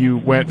how you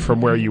went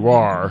from where you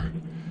are,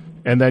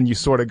 and then you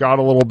sort of got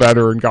a little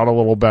better,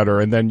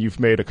 and then you've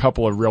made a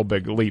couple of real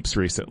big leaps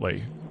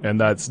recently, and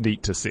that's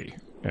neat to see,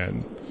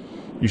 and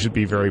you should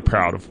be very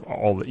proud of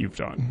all that you've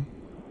done.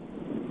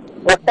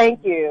 Well,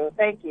 thank you.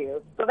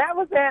 So that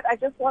was it. I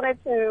just wanted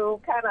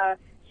to kind of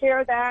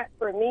share that.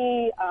 For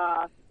me,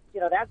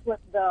 that's what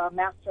the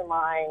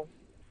mastermind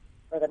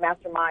or the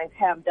masterminds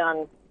have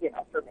done,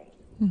 for me.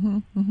 Mm-hmm,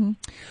 mm-hmm.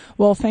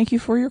 Well, thank you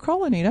for your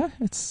call, Anita.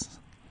 It's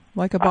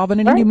like a Bob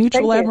and Anita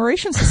Mutual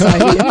Admiration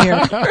Society in here.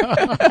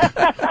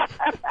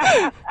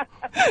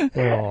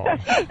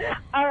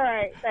 All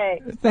right.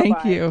 Thanks.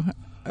 Thank you.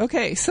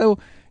 Okay. So,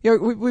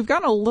 we've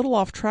gotten a little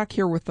off track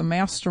here with the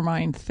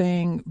mastermind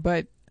thing,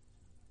 but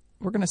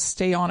we're going to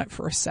stay on it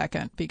for a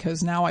second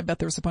because now I bet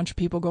there's a bunch of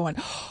people going,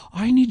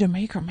 I need to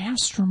make a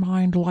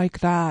mastermind like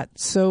that.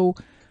 So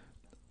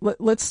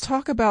let's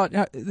talk about,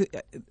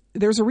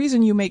 there's a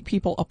reason you make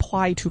people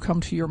apply to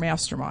come to your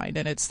mastermind,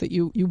 and it's that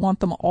you want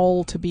them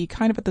all to be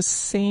kind of at the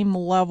same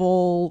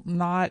level,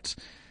 not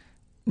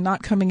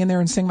not coming in there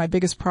and saying my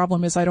biggest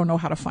problem is I don't know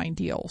how to find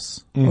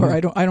deals, or I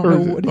don't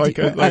know what to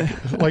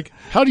do. Like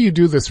how do you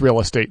do this real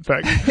estate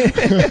thing?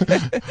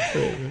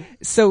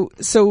 So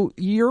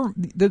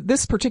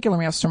this particular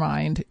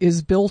mastermind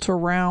is built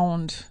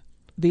around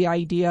the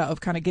idea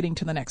of kind of getting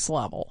to the next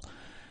level.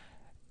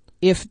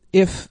 If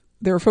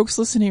there are folks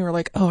listening who are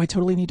like, oh, I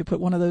totally need to put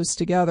one of those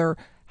together,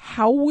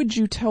 how would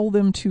you tell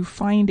them to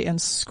find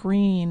and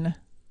screen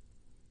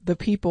the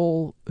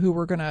people who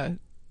were going to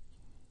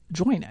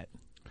join it?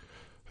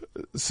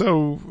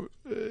 So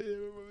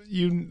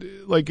you're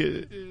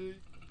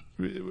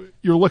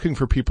looking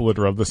for people that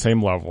are of the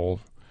same level,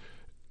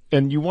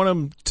 and you want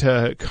them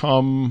to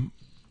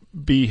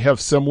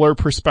have similar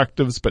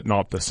perspectives, but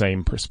not the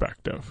same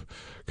perspective.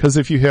 Because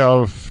if you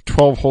have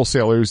 12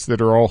 wholesalers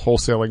that are all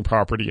wholesaling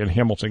property in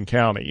Hamilton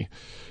County,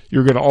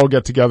 you're going to all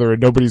get together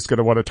and nobody's going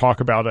to want to talk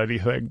about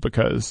anything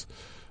because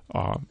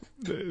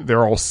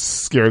they're all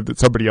scared that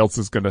somebody else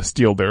is going to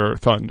steal their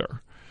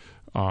thunder.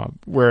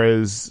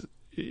 Whereas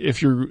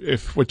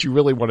if what you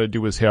really want to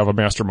do is have a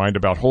mastermind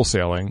about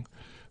wholesaling,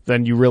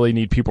 then you really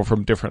need people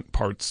from different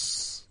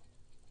parts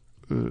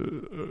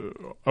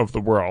of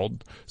the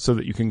world so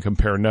that you can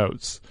compare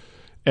notes.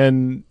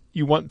 And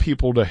you want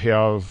people to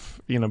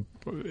have,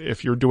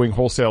 if you're doing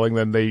wholesaling,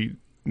 then they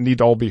need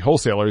to all be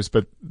wholesalers,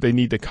 but they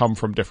need to come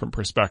from different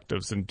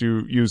perspectives and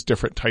use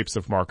different types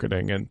of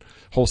marketing and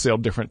wholesale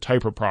different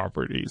type of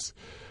properties,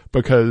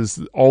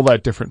 because all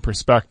that different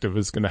perspective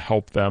is going to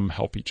help them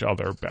help each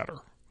other better.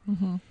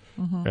 Mm-hmm.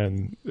 Mm-hmm.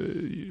 And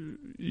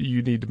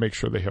you need to make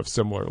sure they have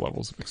similar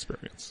levels of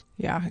experience.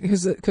 Yeah,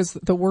 because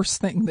the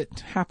worst thing that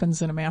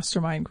happens in a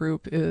mastermind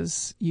group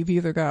is you've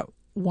either got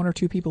one or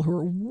two people who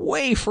are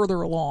way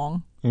further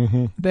along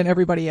than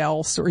everybody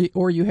else,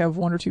 or you have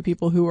one or two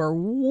people who are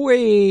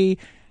way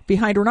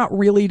behind or not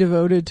really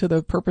devoted to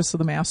the purpose of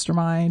the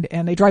mastermind,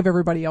 and they drive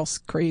everybody else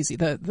crazy.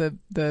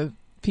 The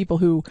people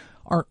who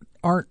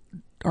aren't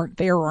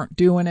there, aren't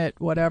doing it,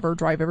 whatever,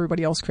 drive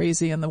everybody else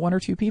crazy, and the one or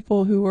two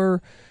people who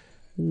are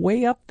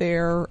way up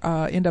there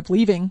end up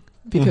leaving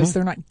because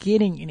they're not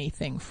getting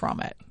anything from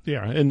it.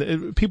 Yeah,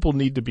 and people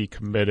need to be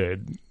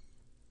committed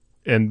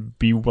and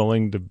be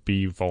willing to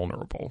be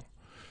vulnerable,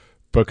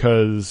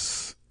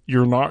 because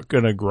you're not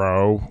going to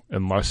grow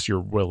unless you're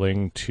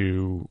willing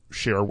to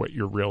share what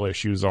your real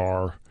issues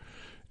are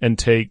and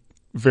take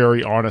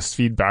very honest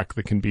feedback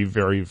that can be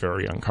very,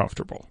 very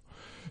uncomfortable.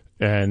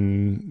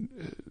 And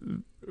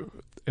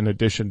in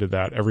addition to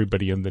that,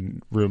 everybody in the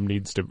room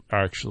needs to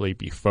actually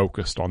be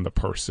focused on the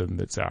person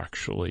that's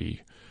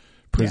actually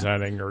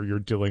presenting or you're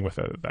dealing with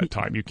it at that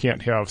time. You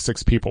can't have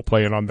 6 people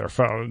playing on their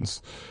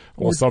phones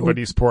while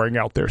somebody's pouring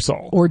out their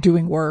soul. Or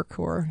doing work,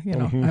 or,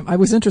 I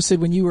was interested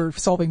when you were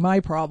solving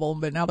my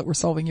problem, but now that we're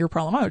solving your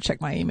problem, I would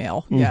check my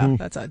email. Yeah,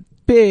 that's a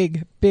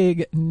big,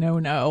 big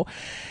no-no.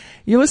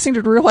 You're listening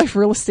to Real Life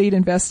Real Estate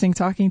Investing,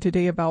 talking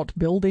today about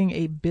building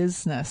a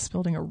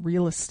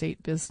real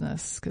estate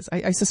business. Because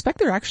I suspect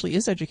there actually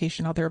is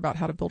education out there about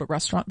how to build a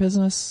restaurant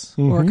business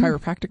or a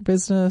chiropractic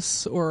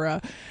business,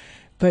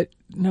 but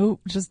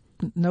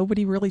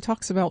nobody really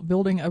talks about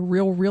building a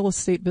real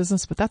estate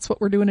business. But that's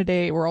what we're doing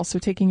today. We're also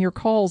taking your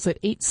calls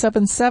at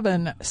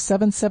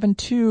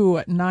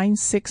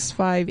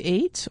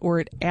 877-772-9658 or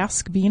at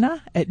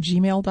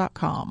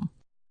askvina@gmail.com.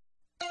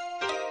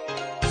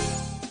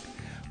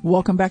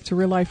 Welcome back to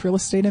Real Life Real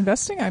Estate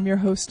Investing. I'm your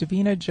host,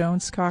 Vina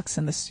Jones-Cox,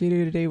 in the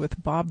studio today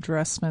with Bob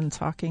Dressman,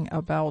 talking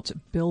about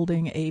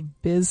building a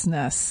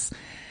business.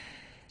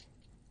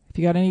 If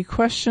you got any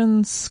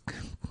questions,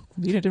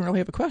 Vina didn't really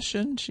have a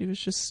question. She was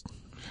just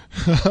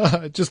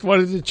just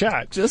wanted to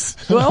chat. Just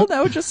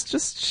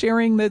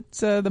sharing that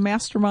the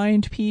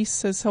mastermind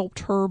piece has helped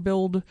her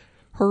build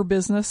her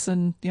business,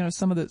 and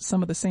some of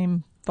the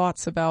same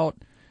thoughts about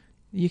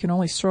you can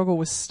only struggle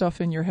with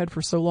stuff in your head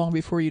for so long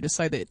before you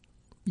decide that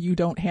you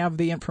don't have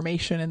the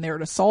information in there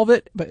to solve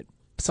it, but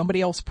somebody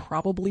else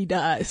probably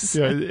does.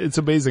 Yeah, it's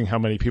amazing how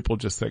many people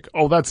just think,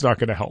 oh, that's not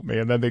going to help me.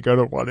 And then they go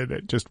to one and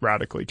it just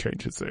radically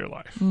changes their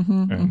life.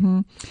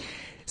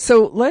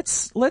 So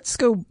let's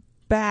go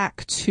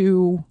back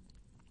to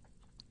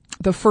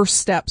the first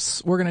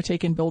steps we're going to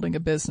take in building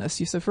a business.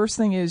 You said first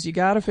thing is you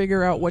got to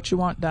figure out what you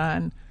want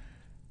done,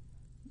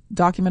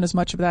 document as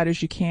much of that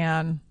as you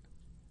can,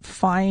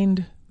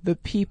 find the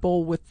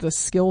people with the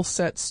skill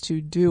sets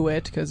to do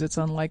it, because it's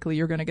unlikely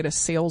you're going to get a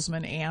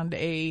salesman and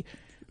a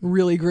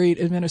really great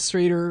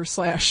administrator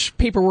 /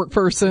 paperwork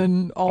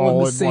person all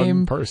in the same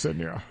one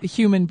person,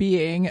 human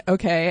being.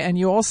 Okay. And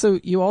you also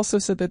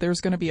said that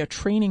there's going to be a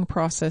training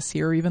process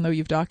here, even though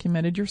you've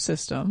documented your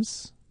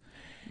systems.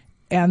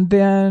 And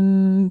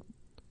then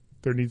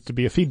there needs to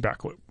be a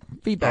feedback loop.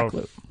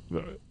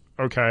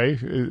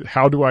 Okay.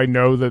 How do I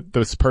know that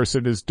this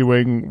person is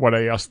doing what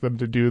I asked them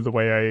to do the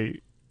way I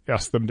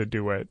ask them to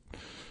do it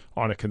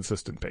on a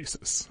consistent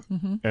basis?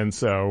 And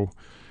so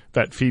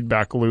that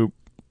feedback loop,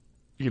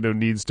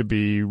 needs to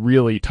be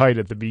really tight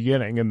at the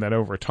beginning, and then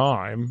over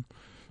time,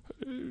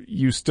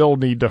 you still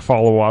need to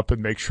follow up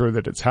and make sure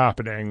that it's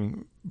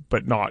happening,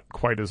 but not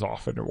quite as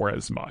often or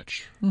as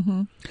much.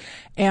 Mm-hmm.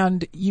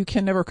 And you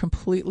can never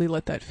completely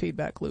let that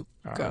feedback loop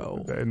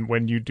go. And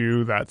when you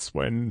do, that's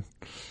when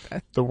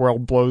the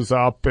world blows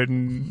up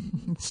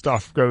and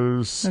stuff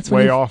goes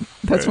way off.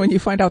 That's when you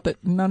find out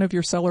that none of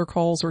your seller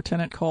calls or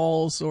tenant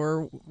calls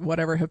or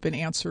whatever have been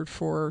answered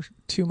for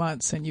 2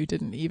 months, and you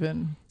didn't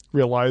even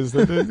realize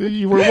that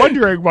you were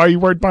wondering why you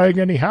weren't buying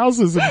any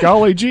houses, and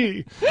golly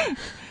gee.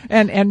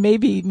 And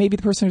maybe the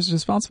person who's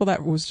responsible for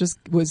that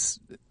was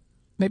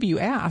maybe you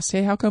asked,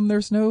 hey, how come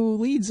there's no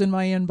leads in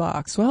my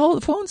inbox? Well,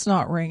 the phone's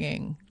not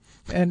ringing.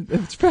 And the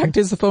fact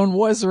is the phone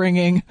was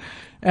ringing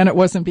and it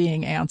wasn't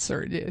being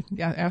answered.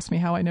 Ask me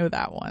how I know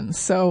that one.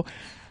 So,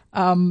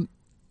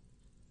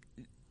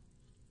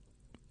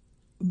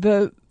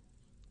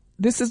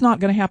 this is not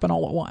going to happen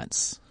all at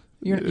once.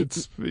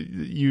 It's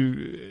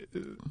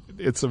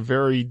a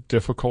very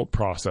difficult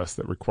process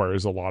that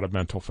requires a lot of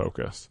mental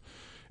focus.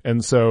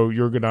 And so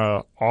you're going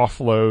to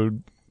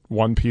offload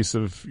one piece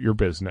of your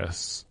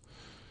business,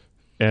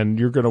 and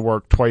you're going to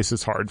work twice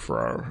as hard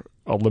for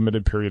a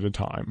limited period of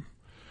time.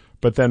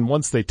 But then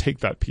once they take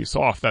that piece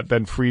off, that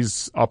then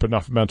frees up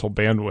enough mental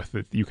bandwidth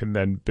that you can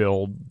then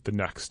build the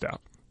next step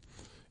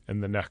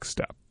and the next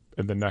step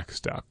and the next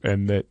step.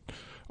 And that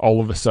all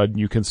of a sudden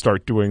you can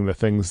start doing the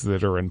things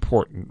that are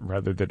important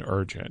rather than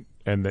urgent,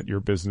 and that your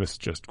business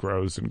just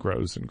grows and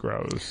grows and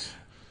grows.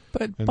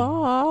 But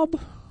Bob,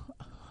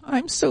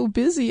 I'm so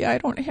busy, I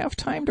don't have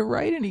time to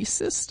write any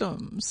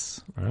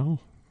systems. Well,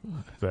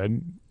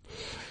 then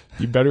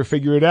you better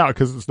figure it out,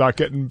 because it's not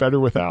getting better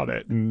without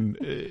it.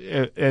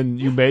 And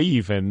you may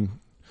even,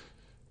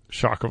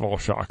 shock of all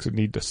shocks,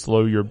 need to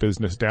slow your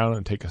business down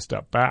and take a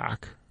step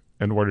back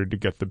in order to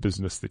get the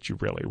business that you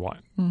really want.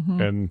 Mm-hmm.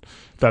 And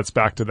that's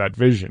back to that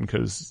vision,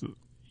 because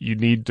you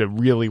need to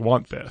really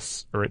want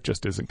this or it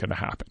just isn't going to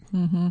happen.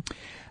 Mm-hmm.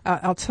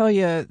 I'll tell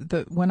you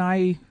that when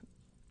I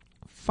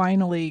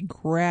finally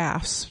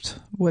grasped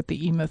what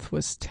the E-Myth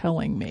was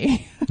telling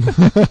me,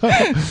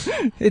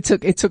 it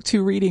took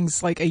 2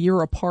 readings like a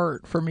year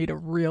apart for me to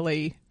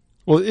really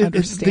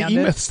understand the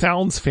E-Myth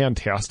sounds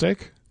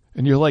fantastic,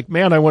 and you're like,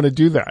 man, I want to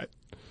do that.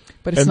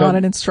 But it's not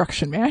an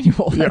instruction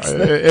manual.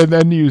 And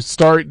then you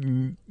start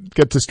and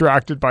get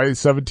distracted by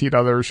 17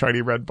 other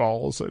shiny red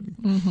balls,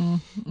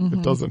 and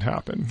it doesn't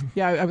happen.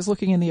 Yeah, I was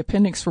looking in the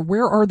appendix for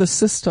where are the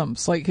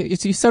systems? Like,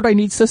 you said I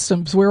need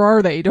systems. Where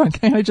are they?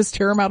 Can I just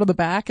tear them out of the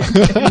back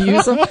and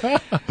use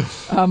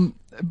them?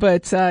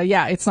 But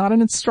it's not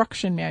an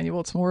instruction manual.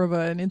 It's more of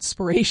an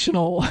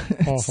inspirational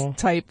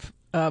type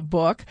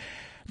book.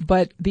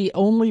 But the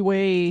only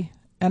way,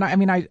 and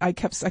I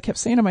kept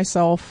saying to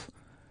myself,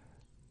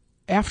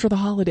 after the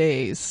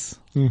holidays,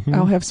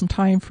 I'll have some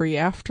time free.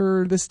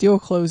 After this deal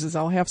closes,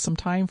 I'll have some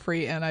time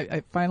free. And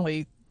I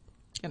finally,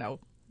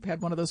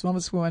 had one of those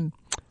moments when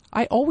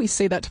I always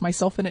say that to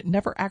myself and it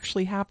never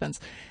actually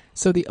happens.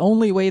 So the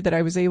only way that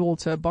I was able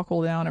to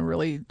buckle down and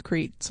really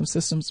create some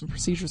systems and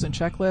procedures and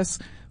checklists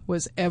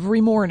was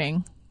every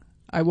morning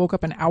I woke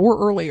up an hour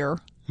earlier.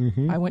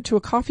 I went to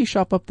a coffee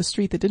shop up the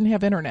street that didn't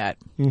have internet.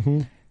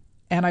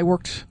 And I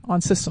worked on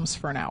systems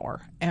for an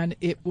hour, and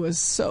it was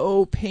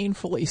so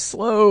painfully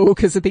slow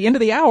because at the end of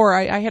the hour,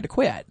 I had to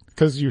quit.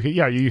 Because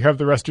you have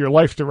the rest of your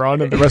life to run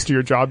and the rest of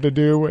your job to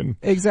do, and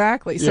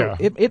exactly. So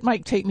it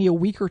might take me a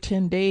week or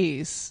 10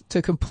 days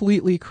to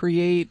completely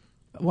create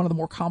one of the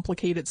more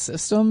complicated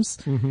systems,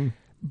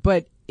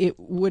 but it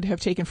would have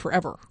taken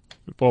forever.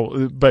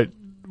 Well, but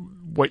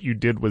what you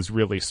did was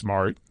really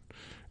smart,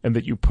 and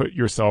that you put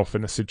yourself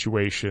in a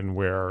situation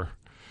where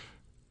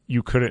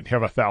you couldn't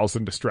have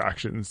 1,000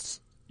 distractions.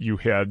 You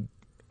had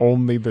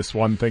only this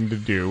one thing to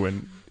do.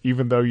 And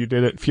even though you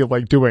didn't feel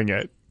like doing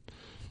it,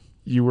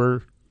 you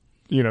were,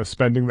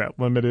 spending that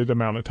limited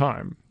amount of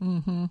time.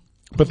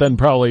 But then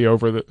probably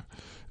over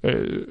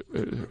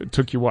it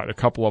took you a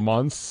couple of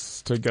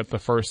months to get the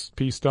first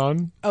piece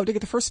done? Oh, to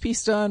get the first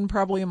piece done,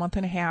 probably a month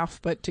and a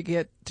half. But to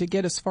get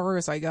as far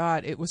as I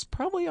got, it was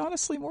probably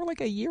honestly more like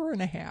a year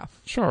and a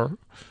half. Sure,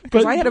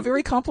 because I had a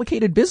very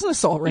complicated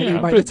business already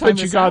by the time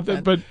this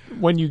happened. But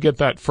when you get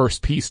that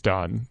first piece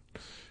done,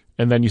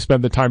 and then you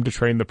spend the time to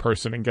train the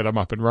person and get them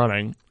up and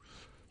running,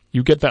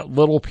 you get that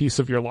little piece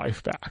of your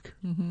life back.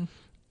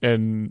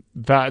 And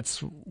that's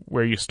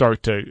where you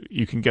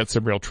can get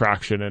some real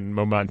traction and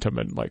momentum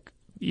and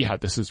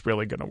this is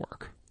really going to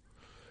work.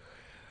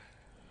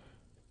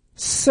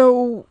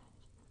 So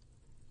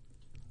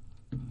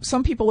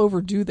some people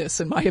overdo this,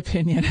 in my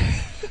opinion.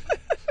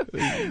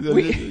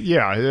 The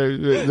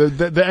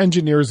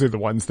engineers are the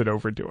ones that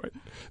overdo it.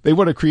 They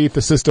want to create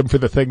the system for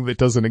the thing that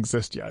doesn't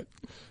exist yet.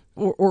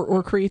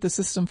 Or create the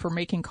system for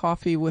making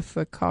coffee with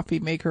the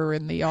coffee maker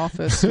in the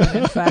office. When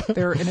in fact,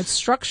 an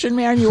instruction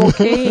manual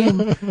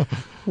came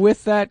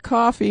with that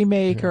coffee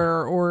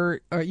maker. Or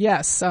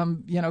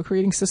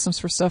creating systems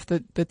for stuff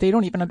that they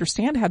don't even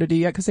understand how to do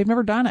yet because they've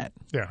never done it.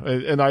 Yeah,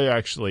 and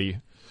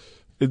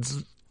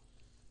it's,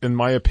 in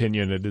my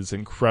opinion, it is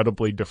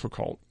incredibly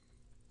difficult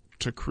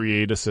to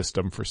create a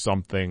system for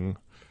something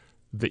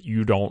that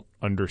you don't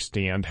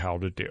understand how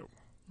to do.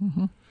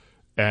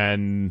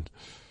 And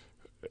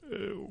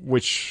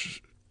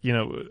which,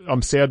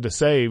 I'm sad to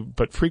say,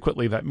 but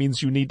frequently that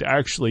means you need to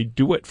actually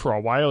do it for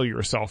a while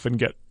yourself and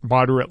get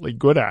moderately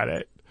good at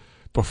it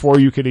before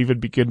you can even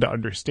begin to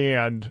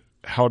understand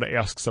how to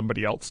ask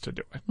somebody else to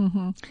do it.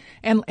 Mm-hmm.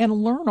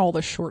 And learn all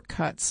the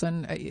shortcuts.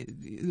 And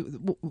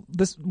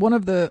this, one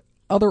of the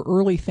other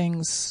early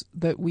things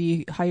that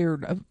we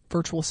hired a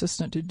virtual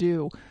assistant to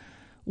do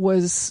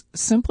was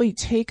simply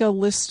take a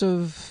list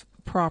of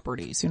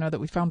properties, that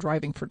we found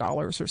driving for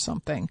dollars or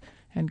something,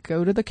 and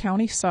go to the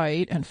county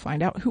site and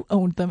find out who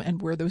owned them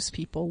and where those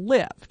people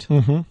lived.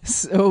 Mm-hmm.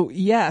 So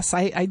yes,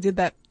 I did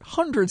that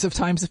hundreds of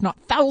times, if not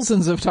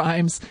thousands of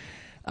times,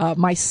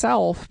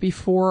 myself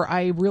before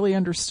I really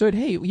understood,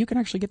 hey, you can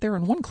actually get there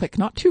in one click,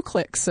 not 2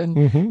 clicks,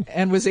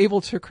 and was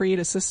able to create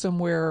a system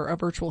where a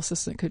virtual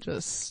assistant could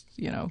just,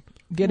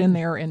 get in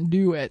there and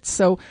do it.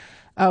 So,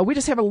 we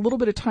just have a little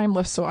bit of time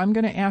left. So I'm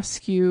going to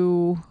ask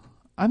you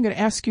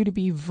to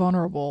be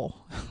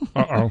vulnerable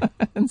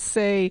and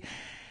say,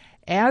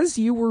 as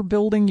you were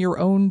building your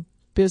own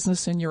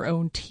business and your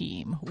own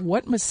team,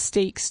 what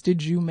mistakes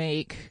did you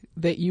make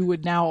that you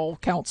would now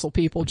counsel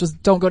people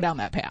just don't go down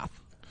that path?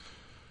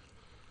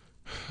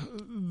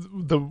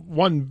 The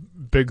one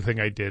big thing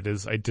I did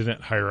is I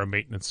didn't hire a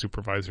maintenance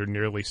supervisor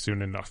nearly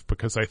soon enough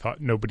because I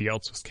thought nobody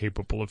else was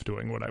capable of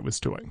doing what I was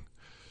doing.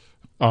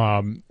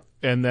 And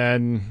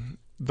then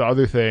the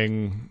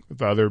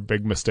other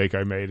big mistake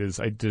I made is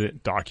I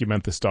didn't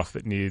document the stuff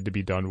that needed to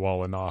be done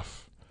well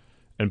enough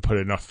and put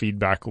enough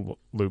feedback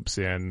loops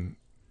in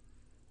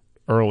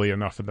early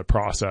enough in the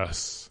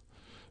process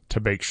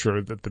to make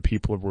sure that the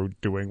people were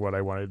doing what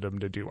I wanted them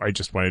to do. I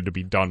just wanted to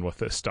be done with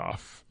this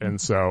stuff. And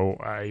so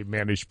I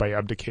managed by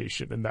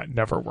abdication, and that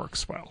never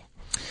works well.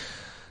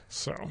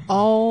 So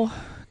all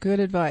good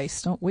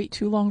advice. Don't wait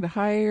too long to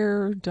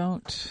hire.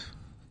 Don't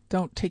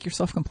take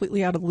yourself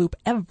completely out of the loop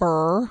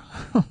ever,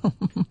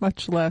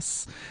 much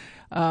less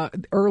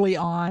early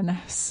on.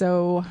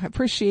 So I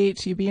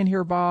appreciate you being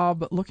here,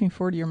 Bob. Looking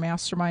forward to your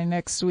mastermind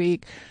next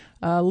week.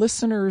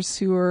 Listeners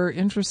who are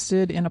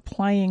interested in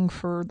applying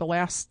for the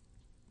last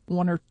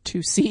 1 or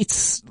 2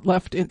 seats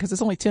left, because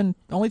it's only 10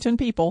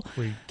 people.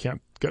 We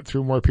can't get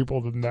through more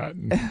people than that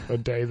in a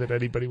day that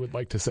anybody would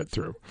like to sit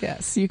through.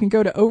 Yes, you can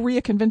go to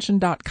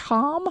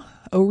OREIAconvention.com,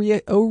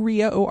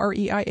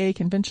 OREIA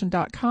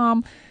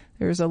convention.com.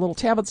 There's a little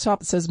tab at the top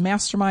that says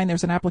Mastermind.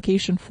 There's an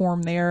application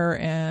form there,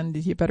 and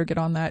you better get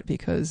on that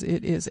because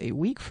it is a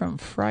week from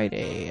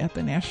Friday at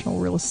the National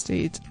Real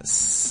Estate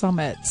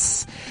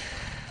Summits.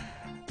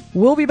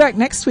 We'll be back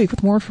next week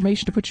with more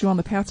information to put you on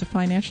the path to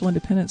financial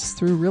independence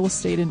through real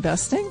estate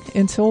investing.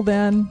 Until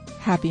then,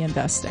 happy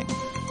investing.